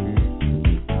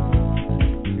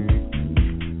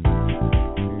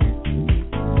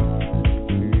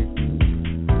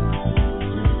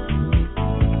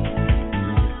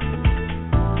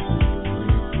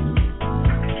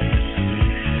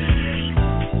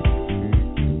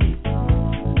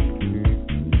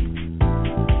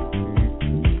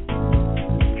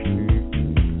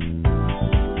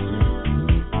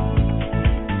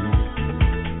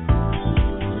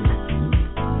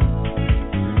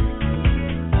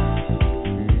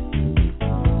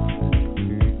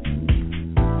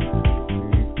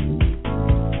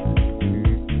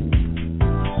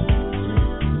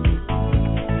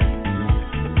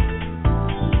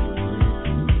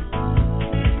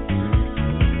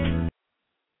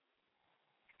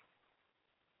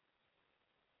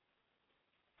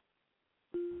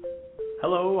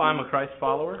 Hello, I'm a Christ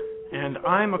follower. And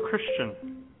I'm a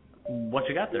Christian. What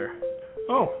you got there?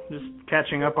 Oh, just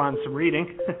catching up on some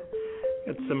reading.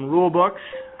 Got some rule books,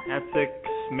 ethics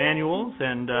manuals,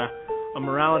 and a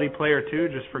morality play or two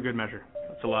just for good measure.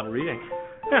 That's a lot of reading.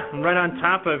 Yeah, and right on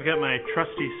top I've got my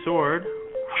trusty sword.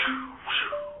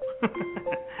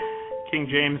 King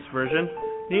James version,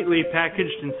 neatly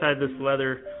packaged inside this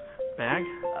leather bag.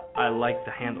 I like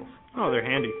the handles. Oh, they're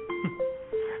handy.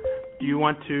 Do you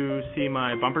want to see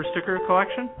my bumper sticker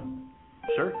collection?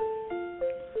 Sure.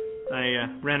 I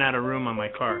ran out of room on my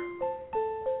car.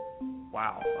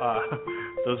 Wow,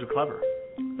 those are clever.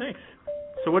 Thanks.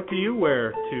 So what do you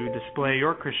wear to display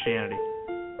your Christianity?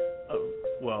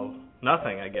 Well,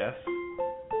 nothing, I guess.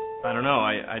 I don't know,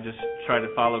 I just try to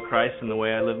follow Christ in the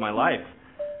way I live my life.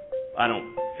 I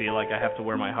don't feel like I have to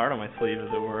wear my heart on my sleeve,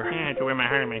 as it were. I have to wear my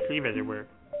heart on my sleeve, as it were.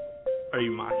 Are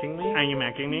you mocking me? Are you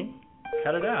mocking me?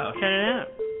 Cut it out. Cut it out.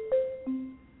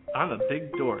 I'm a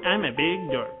big dork. I'm a big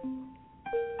dork.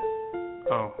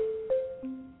 Oh.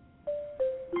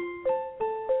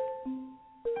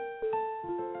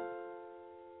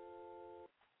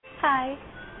 Hi.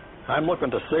 I'm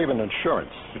looking to save an insurance.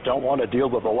 You don't want to deal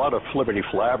with a lot of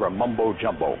flippity-flab or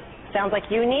mumbo-jumbo. Sounds like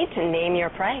you need to name your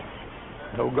price.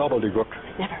 No gobbledygook.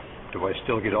 Never. Do I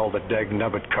still get all the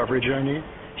dag-nabbit coverage I need?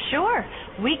 Sure.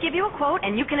 We give you a quote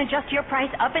and you can adjust your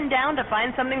price up and down to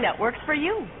find something that works for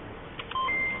you.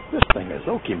 This thing is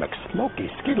Okie McSmoky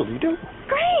Skiddly-Doo.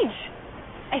 Great!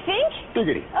 I think?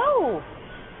 Diggity. Oh,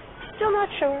 still not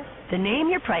sure. The Name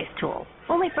Your Price tool,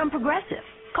 only from Progressive.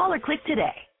 Call or click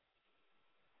today.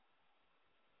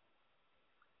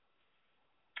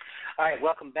 All right,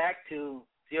 welcome back to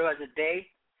Zero as a Day,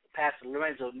 Pastor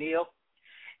Neal.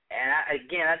 And I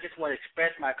just want to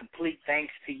express my complete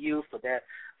thanks to you for that,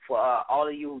 for all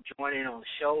of you who joined in on the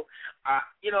show.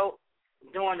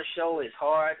 Doing the show is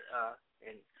hard,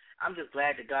 and I'm just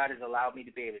glad that God has allowed me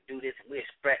to be able to do this. And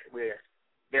we're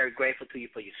very grateful to you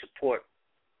for your support.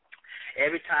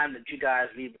 Every time that you guys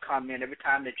leave a comment, every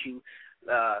time that you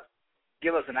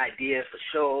give us an idea for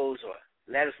shows or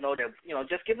let us know that,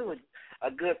 just give us a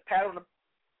good pat on the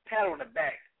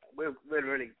back. We're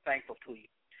really thankful to you.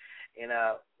 And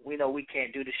we know we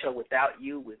can't do the show without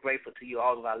you. We're grateful to you,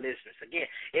 all of our listeners. Again,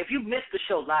 if you missed the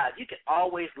show live, you can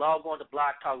always log on to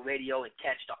Blog Talk Radio and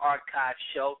catch the archived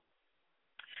show.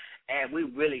 And we're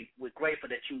grateful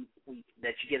that you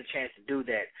get a chance to do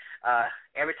that.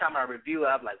 Every time I review it,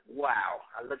 I'm like, wow.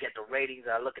 I look at the ratings,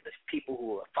 I look at the people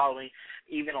who are following,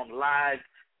 even on live,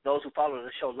 those who follow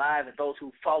the show live and those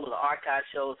who follow the archive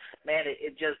shows. Man,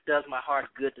 it just does my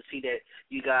heart good to see that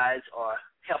you guys are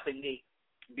helping me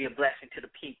be a blessing to the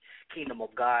kingdom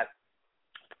of God,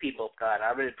 the people of God.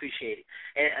 I really appreciate it.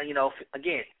 And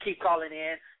again, keep calling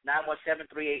in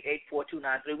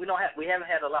 917-388-4293. We haven't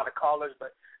had a lot of callers,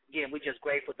 but again, we're just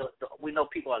grateful. We know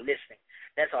people are listening.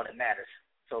 That's all that matters.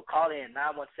 So call in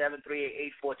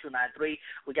 917-388-4293.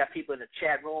 We got people in the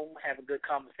chat room having a good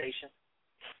conversation.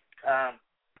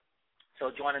 So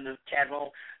join in the chat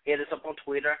room. Hit us up on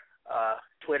Twitter,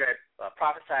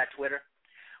 Prophesy Twitter.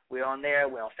 We're on there.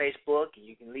 We're on Facebook.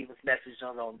 You can leave us messages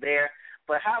on there.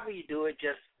 But however you do it,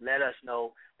 just let us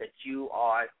know that you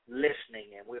are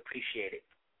listening, and we appreciate it.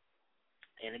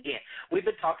 And again, we've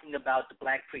been talking about the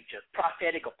black preacher,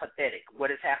 prophetic or pathetic,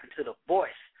 what has happened to the voice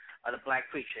of the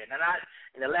black preacher. And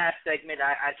in the last segment,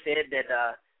 I said that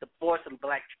the voice of the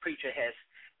black preacher has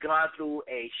gone through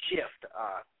a shift,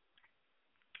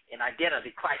 an identity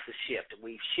crisis shift.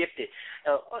 We've shifted,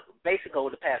 basically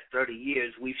over the past 30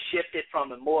 years, we've shifted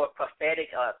from a more prophetic,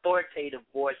 authoritative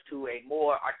voice to a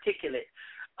more articulate,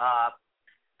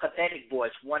 pathetic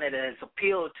voice, one that has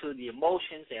appealed to the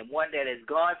emotions and one that has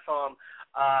gone from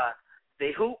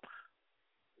the hoop,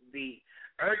 the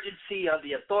urgency of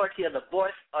the authority of the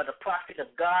voice of the prophet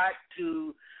of God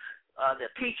to the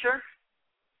preacher,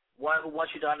 one who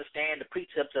wants you to understand the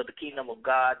precepts of the kingdom of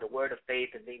God, the word of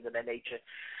faith, and things of that nature.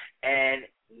 And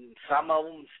some of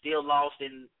them still lost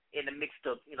in the mix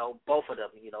of, both of them.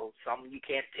 Some you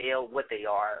can't tell what they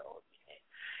are.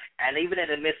 And even in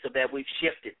the midst of that, we've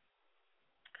shifted.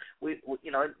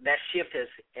 That shift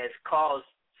has caused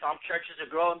some churches to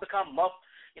grow and become,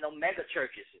 mega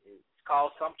churches. It's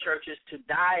caused some churches to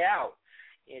die out.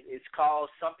 It's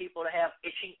caused some people to have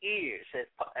itching ears,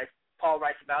 as Paul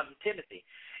writes about in Timothy.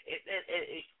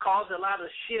 It caused a lot of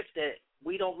shifts that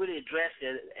we don't really address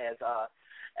as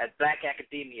black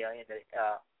academia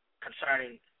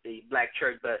concerning the black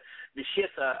church, but the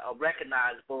shifts are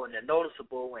recognizable and they're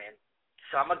noticeable, and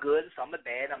some are good, some are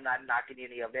bad. I'm not knocking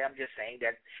any of them. I'm just saying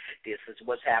that this is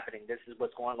what's happening. This is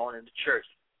what's going on in the church,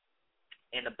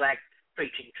 in the black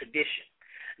preaching tradition.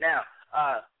 Now,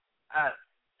 a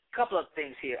couple of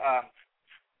things here.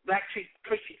 Black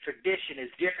preaching tradition is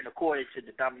different according to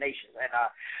denominations, and a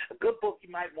good book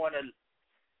you might want to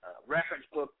reference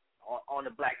book on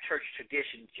the black church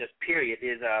tradition, just period,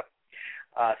 is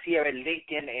Sierra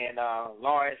Lincoln and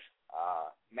Lawrence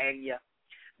Mania.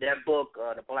 Their book,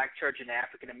 The Black Church and the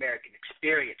African American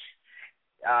Experience.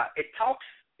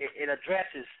 It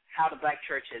addresses how the black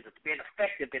church has been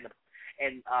effective in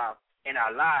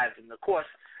our lives, and of course,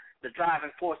 the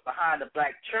driving force behind the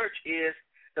black church is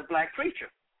the black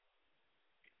preacher.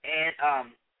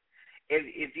 And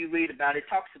if you read about it,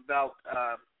 talks about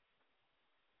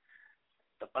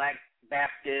the black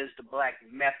Baptists, the black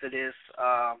Methodists,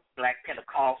 black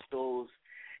Pentecostals.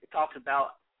 It talks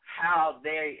about how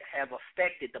they have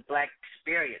affected the black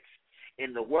experience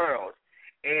in the world.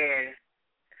 And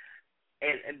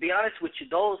be honest with you,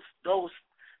 those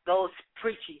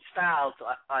preaching styles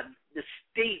are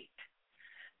distinct,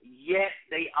 yet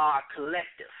they are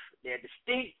collective. They're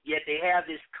distinct, yet they have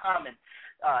this common,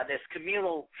 this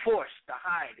communal force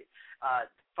behind it.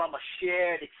 From a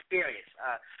shared experience.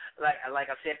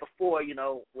 Like I said before,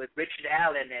 with Richard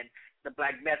Allen and the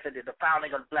Black Methodist, the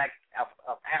founding of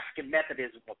African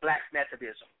Methodism or Black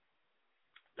Methodism,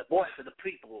 the voice of the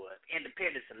people,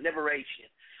 independence and liberation,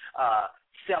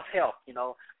 self-help,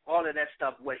 all of that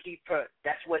stuff.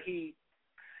 That's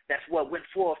what went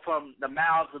forth from the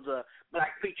mouths of the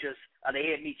black preachers of the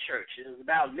AME Church. It was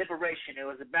about liberation. It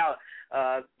was about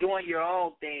doing your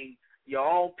own thing, your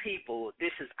own people. This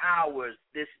is ours.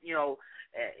 This,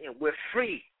 we're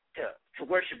free to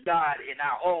worship God in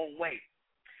our own way,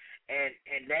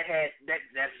 and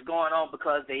that's going on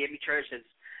because the AME Church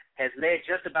has led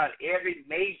just about every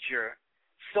major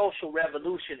social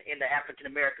revolution in the African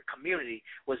American community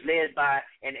was led by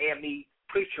an AME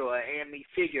preacher or AME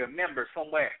figure, member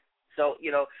somewhere. So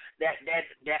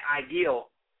that ideal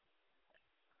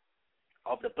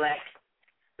of the black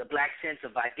sense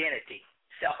of identity,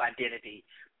 self-identity,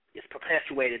 is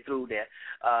perpetuated through the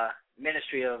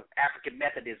ministry of African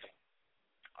Methodism.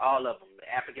 All of them,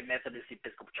 African Methodist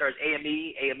Episcopal Church,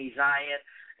 AME Zion,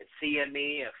 and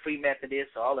CME, and Free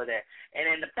Methodist, all of that. And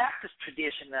in the Baptist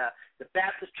tradition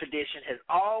has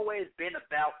always been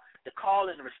about the call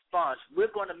and the response.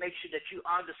 We're going to make sure that you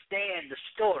understand the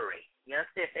story.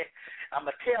 I'm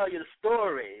going to tell you the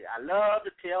story. I love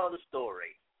to tell the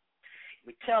story.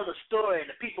 We tell the story, and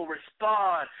the people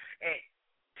respond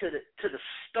to the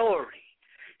story,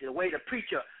 the way the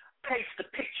preacher paints the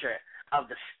picture of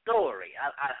the story.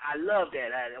 I love that.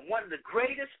 And one of the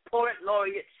greatest poet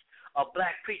laureates of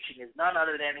black preaching is none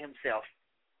other than himself.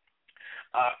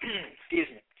 Excuse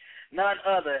me. None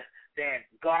other than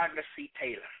Gardner C.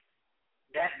 Taylor.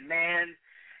 That man,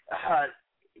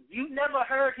 you never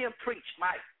heard him preach.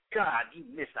 My God, you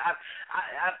missed it.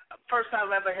 First time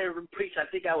I ever heard him preach, I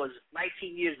think I was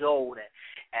 19 years old, and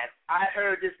I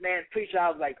heard this man preach.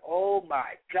 I was like, oh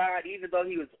my God! Even though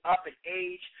he was up in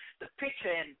age, the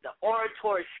picture and the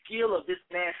oratory skill of this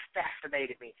man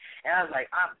fascinated me, and I was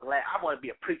like, I'm glad I want to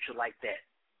be a preacher like that.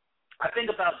 I think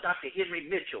about Dr. Henry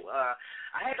Mitchell. I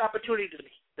had the opportunity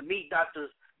to meet Dr.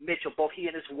 Mitchell, both he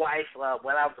and his wife,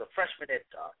 when I was a freshman at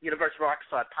University of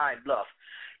Arkansas at Pine Bluff,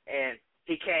 and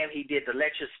he came, he did the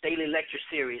daily lecture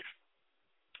series,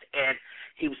 and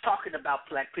he was talking about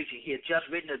black preaching. He had just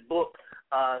written a book,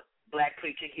 Black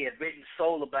Preaching. He had written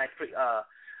several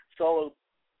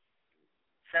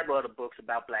other books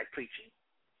about black preaching.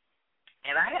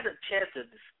 And I had a chance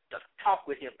to talk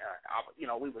with him.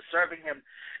 We were serving him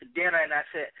dinner, and I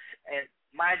said, and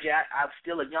mind you, I was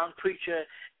still a young preacher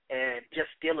and just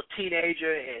still a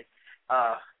teenager, and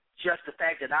just the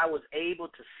fact that I was able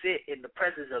to sit in the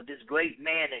presence of this great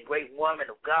man and great woman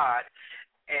of God,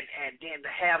 and then to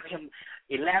have him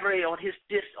elaborate on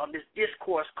this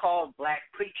discourse called Black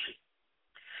Preaching.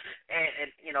 And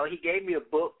he gave me a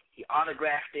book, he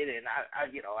autographed it, and I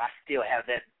still have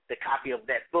the copy of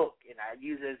that book, and I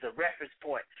use it as a reference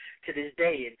point to this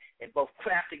day in both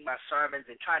crafting my sermons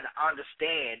and trying to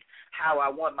understand how I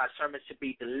want my sermons to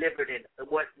be delivered and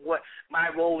what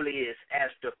my role is as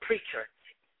the preacher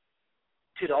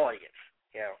to the audience.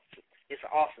 It's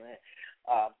awesome.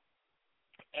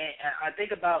 And I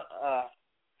think about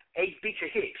H. Beecher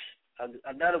Hicks,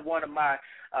 another one of my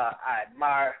I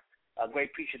admire, a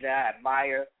great preacher that I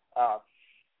admire,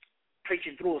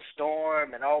 preaching through a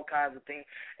storm and all kinds of things.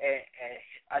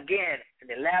 And again, an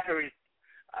elaborate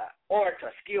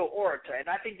orator, skilled orator, and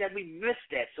I think that we miss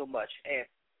that so much. And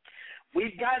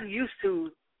we've gotten used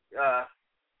to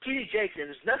T.D. Jakes, and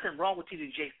there's nothing wrong with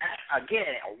T.D. Jakes.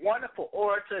 Again, a wonderful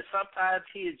orator. Sometimes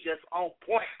he is just on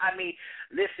point. I mean,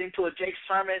 listening to a Jakes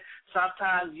sermon,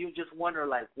 sometimes you just wonder,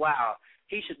 like, wow,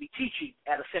 he should be teaching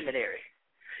at a seminary.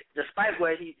 Despite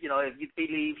what he, if you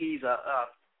believe he's a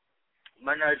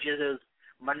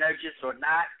monergist or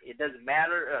not, it doesn't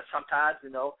matter. Sometimes,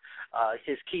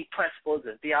 his key principles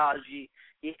and theology,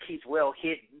 he's well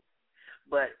hidden.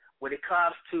 But when it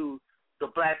comes to the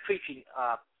black preaching,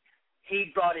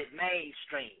 he brought it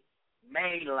mainstream,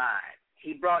 mainline.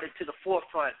 He brought it to the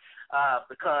forefront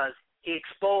because he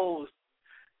exposed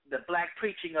the black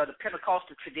preaching of the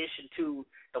Pentecostal tradition to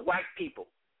the white people,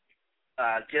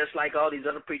 just like all these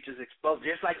other preachers exposed,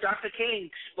 just like Dr. King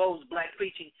exposed black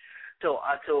preaching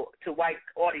to white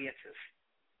audiences.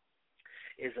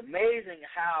 It's amazing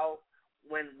how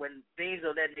when things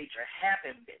of that nature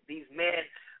happen, these men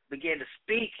begin to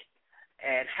speak,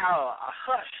 and how a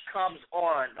hush comes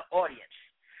on the audience,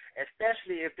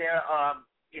 especially if they're,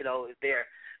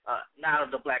 not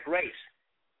of the black race.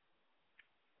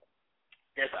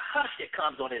 There's a hush that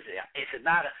comes on it. It's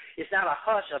not a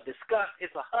hush of disgust.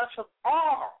 It's a hush of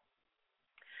awe.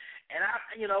 And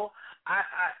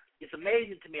it's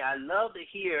amazing to me. I love to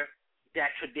hear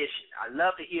that tradition. I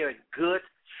love to hear good,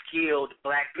 skilled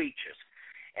black preachers.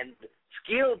 And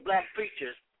skilled black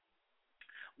preachers,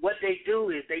 what they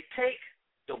do is they take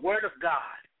the Word of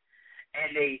God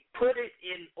and they put it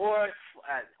in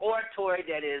oratory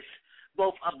that is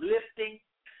both uplifting,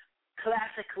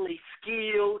 classically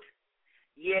skilled,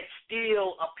 yet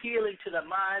still appealing to the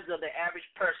minds of the average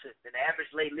person, the average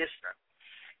lay listener.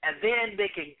 And then they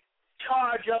can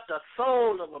charge up the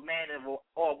soul of a man or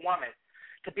a woman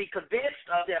to be convinced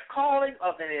of their calling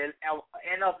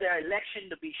and of their election,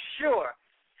 to be sure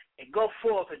and go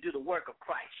forth and do the work of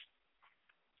Christ.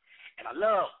 And I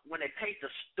love when they paint the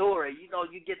story. You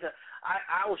get to.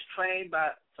 I was trained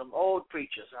by some old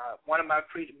preachers. One of my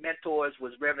mentors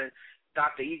was Reverend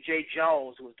Dr. E.J.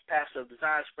 Jones, who was the pastor of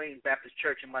Design Springs Baptist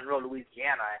Church in Monroe,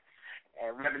 Louisiana,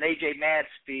 and Reverend A.J.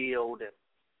 Mansfield, and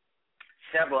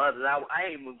several others. I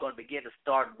ain't even going to begin to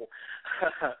start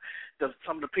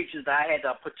some of the preachers that I had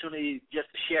the opportunity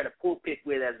just to share the pulpit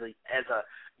with as a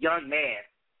young man,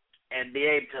 and be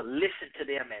able to listen to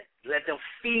them and let them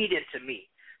feed into me.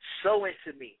 So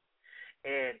into me,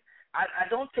 and I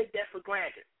don't take that for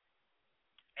granted.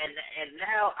 And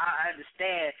now I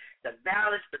understand the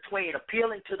balance between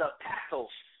appealing to the pathos,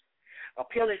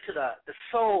 appealing to the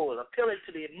soul, appealing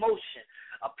to the emotion,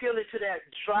 appealing to that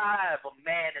drive of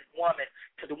man and woman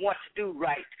to want to do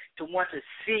right, to want to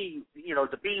see,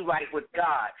 to be right with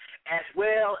God, as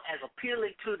well as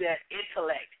appealing to their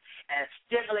intellect and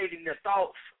stimulating the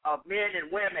thoughts of men and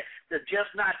women to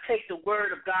just not take the word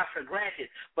of God for granted,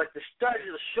 but to study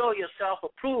to show yourself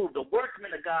approved, the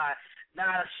workman of God,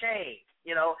 not ashamed.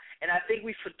 And I think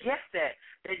we forget that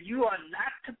you are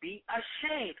not to be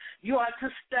ashamed. You are to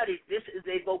study. This is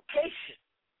a vocation.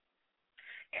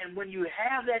 And when you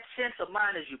have that sense of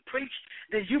mind as you preach,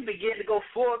 then you begin to go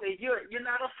forward and you're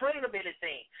not afraid of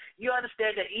anything. You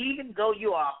understand that even though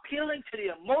you are appealing to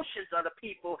the emotions of the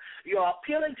people, you are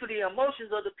appealing to the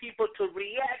emotions of the people to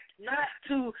react not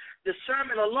to the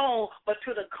sermon alone, but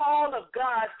to the call of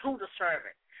God through the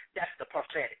sermon. That's the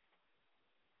prophetic.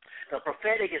 The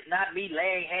prophetic is not me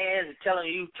laying hands and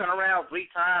telling you turn around 3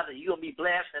 times and you'll be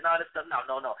blessed and all this stuff. No.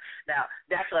 Now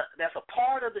that's a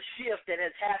part of the shift that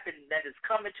has happened, that is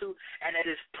coming to, and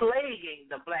that is plaguing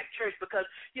the black church, because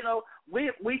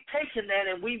we've taken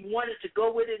that and we wanted to go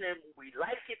with it and we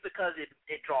like it because it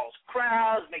draws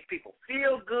crowds, make people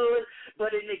feel good,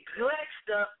 but it neglects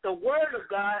the word of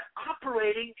God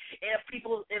operating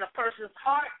in a person's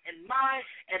heart and mind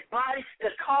and body to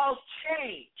cause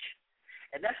change.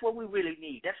 And that's what we really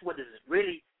need. That's what is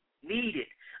really needed.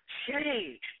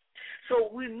 Change. So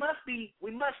we must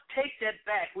take that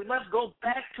back. We must go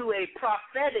back to a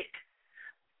prophetic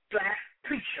black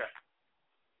preacher.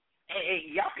 And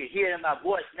y'all can hear in my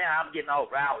voice now, I'm getting all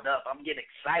riled up. I'm getting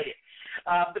excited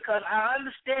because I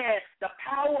understand the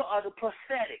power of the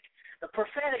prophetic. The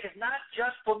prophetic is not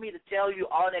just for me to tell you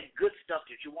all that good stuff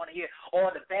that you want to hear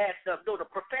or the bad stuff. No, the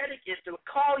prophetic is to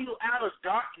call you out of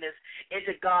darkness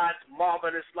into God's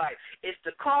marvelous light. It's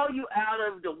to call you out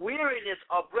of the weariness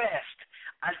of rest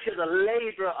unto the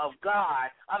labor of God.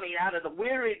 Out of the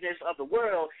weariness of the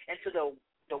world into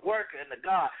the work and the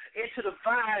God, into the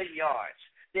vineyards.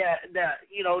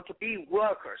 To be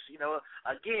workers.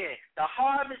 Again, the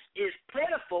harvest is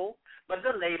plentiful, but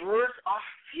the laborers are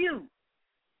few.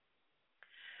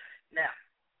 Now,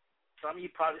 some of you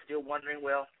probably still wondering,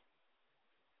 well,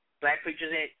 black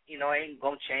preachers ain't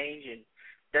gonna change and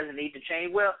doesn't need to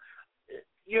change. Well,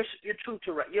 you're true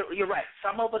to right. You're right.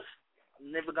 Some of us are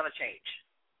never gonna change.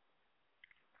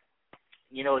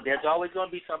 There's always gonna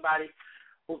be somebody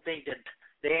who think that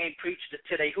they ain't preached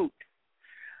until they hooped.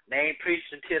 They ain't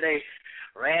preached until they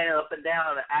ran up and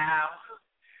down the aisle.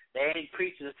 They ain't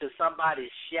preached until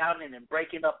somebody's shouting and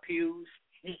breaking up pews.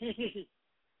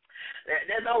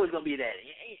 There's always going to be that.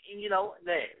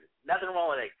 There's nothing wrong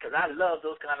with that, because I love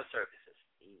those kind of services.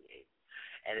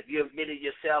 And if you admit it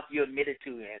yourself, you admit it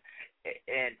too.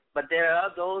 But there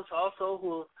are those also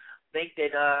who think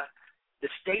that the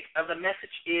state of the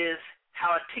message is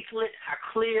how articulate, how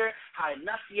clear, how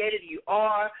enunciated you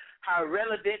are, how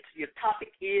relevant your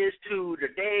topic is to the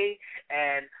day,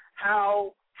 and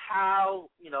how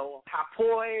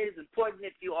poised and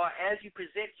poignant you are as you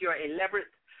present your elaborate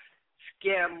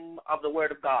skim of the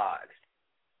Word of God.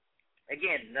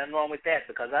 Again, nothing wrong with that,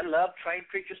 because I love trained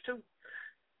preachers too.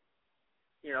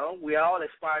 We all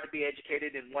aspire to be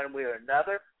educated in one way or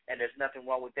another, and there's nothing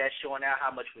wrong with that, showing out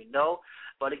how much we know.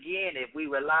 But again, if we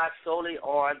rely solely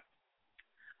on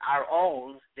our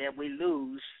own, then we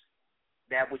lose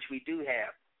that which we do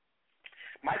have.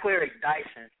 Michael Eric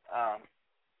Dyson,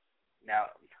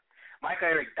 Michael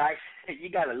Eric Dyson, you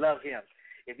got to love him.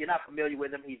 If you're not familiar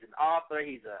with him, he's an author.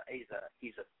 He's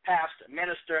a pastor,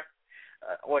 minister,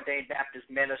 ordained Baptist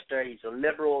minister. He's a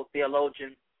liberal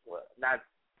theologian.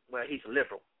 He's a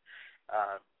liberal,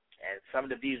 and some of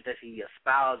the views that he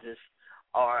espouses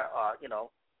are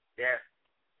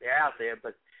they're out there.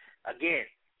 But again,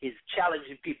 he's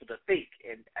challenging people to think,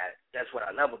 and that's what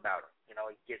I love about him.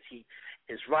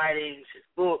 His writings, his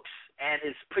books, and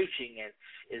his preaching, and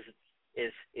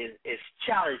is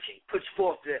challenging. Puts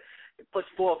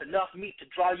forth enough meat to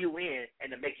draw you in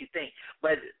and to make you think.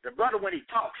 But the brother, when he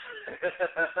talks,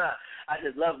 I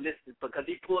just love listening, because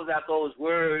he pulls out those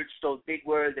words, those big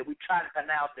words that we try to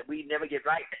pronounce that we never get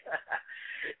right.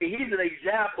 He's an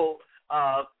example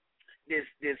of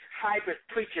this hybrid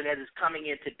preacher that is coming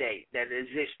in today, that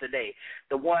exists today,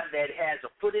 the one that has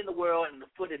a foot in the world and a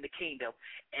foot in the kingdom,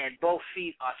 and both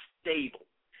feet are stable.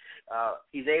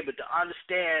 He's able to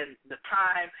understand the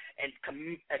time and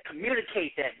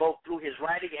communicate that both through his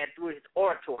writing and through his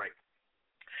oratory.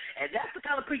 And that's the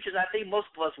kind of preachers I think most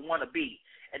of us want to be.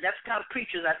 And that's the kind of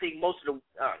preachers I think most of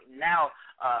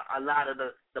a lot of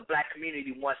the black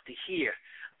community wants to hear.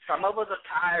 Some of us are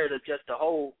tired of just the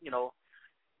whole,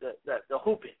 the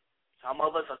hooping. Some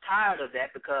of us are tired of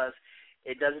that because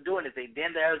it doesn't do anything.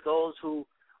 Then there's those who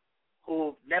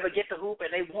never get to hoop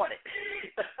and they want it.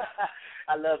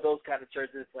 I love those kind of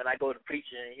churches when I go to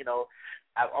preaching. You know,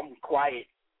 I'm quiet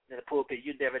in the pulpit.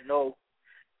 You never know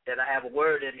that I have a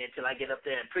word in me until I get up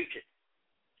there and preach it.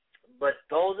 But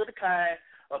those are the kind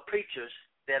of preachers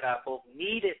that are both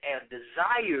needed and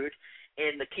desired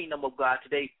in the kingdom of God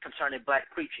today concerning black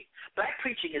preaching. Black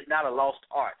preaching is not a lost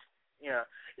art. You know,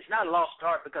 it's not a lost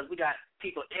art because we got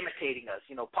people imitating us.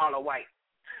 You know, Paula White,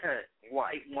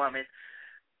 white woman,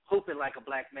 hooping like a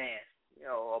black man, you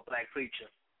know, a black preacher.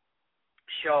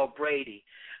 Shaw Brady,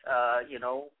 you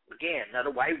know, again,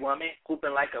 another white woman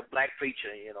hooping like a black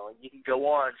preacher. You know, you can go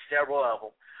on, several of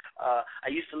them. I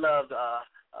used to love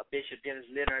Bishop Dennis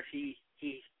Leonard. He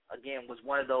again was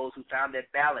one of those who found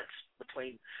that balance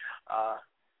between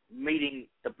meeting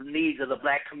the needs of the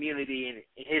black community in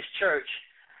his church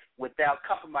without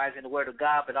compromising the word of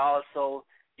God, but also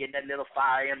getting that little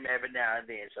fire in him every now and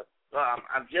then. So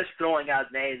I'm just throwing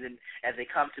out names as they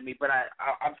come to me, but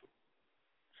I'm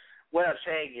what I'm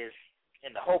saying is,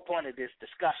 and the whole point of this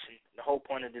discussion, the whole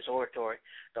point of this oratory,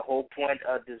 the whole point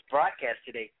of this broadcast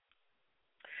today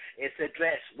is to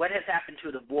address what has happened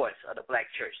to the voice of the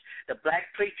black church. The black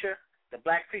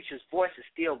preacher's voice is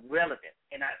still relevant,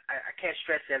 and I can't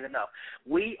stress that enough.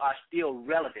 We are still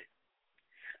relevant,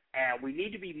 and we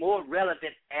need to be more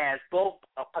relevant as both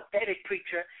a pathetic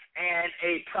preacher and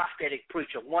a prophetic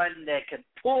preacher, one that can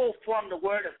pull from the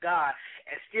word of God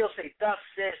and still say, thus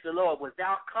says the Lord,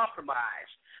 without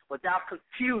compromise, without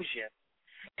confusion,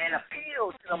 and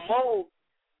appeal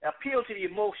to the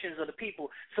emotions of the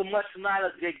people so much not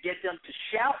to get them to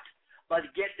shout, but to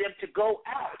get them to go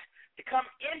out, to come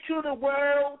into the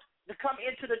world, to come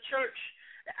into the church,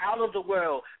 out of the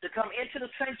world, to come into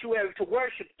the sanctuary to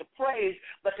worship, to praise,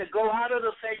 but to go out of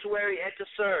the sanctuary and to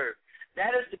serve.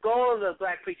 That is the goal of the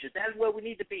black preachers. That is where we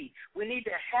need to be. We need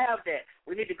to have that.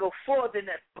 We need to go forth in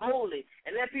that boldly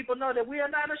and let people know that we are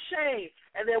not ashamed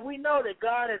and that we know that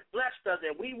God has blessed us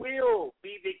and we will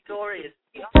be victorious.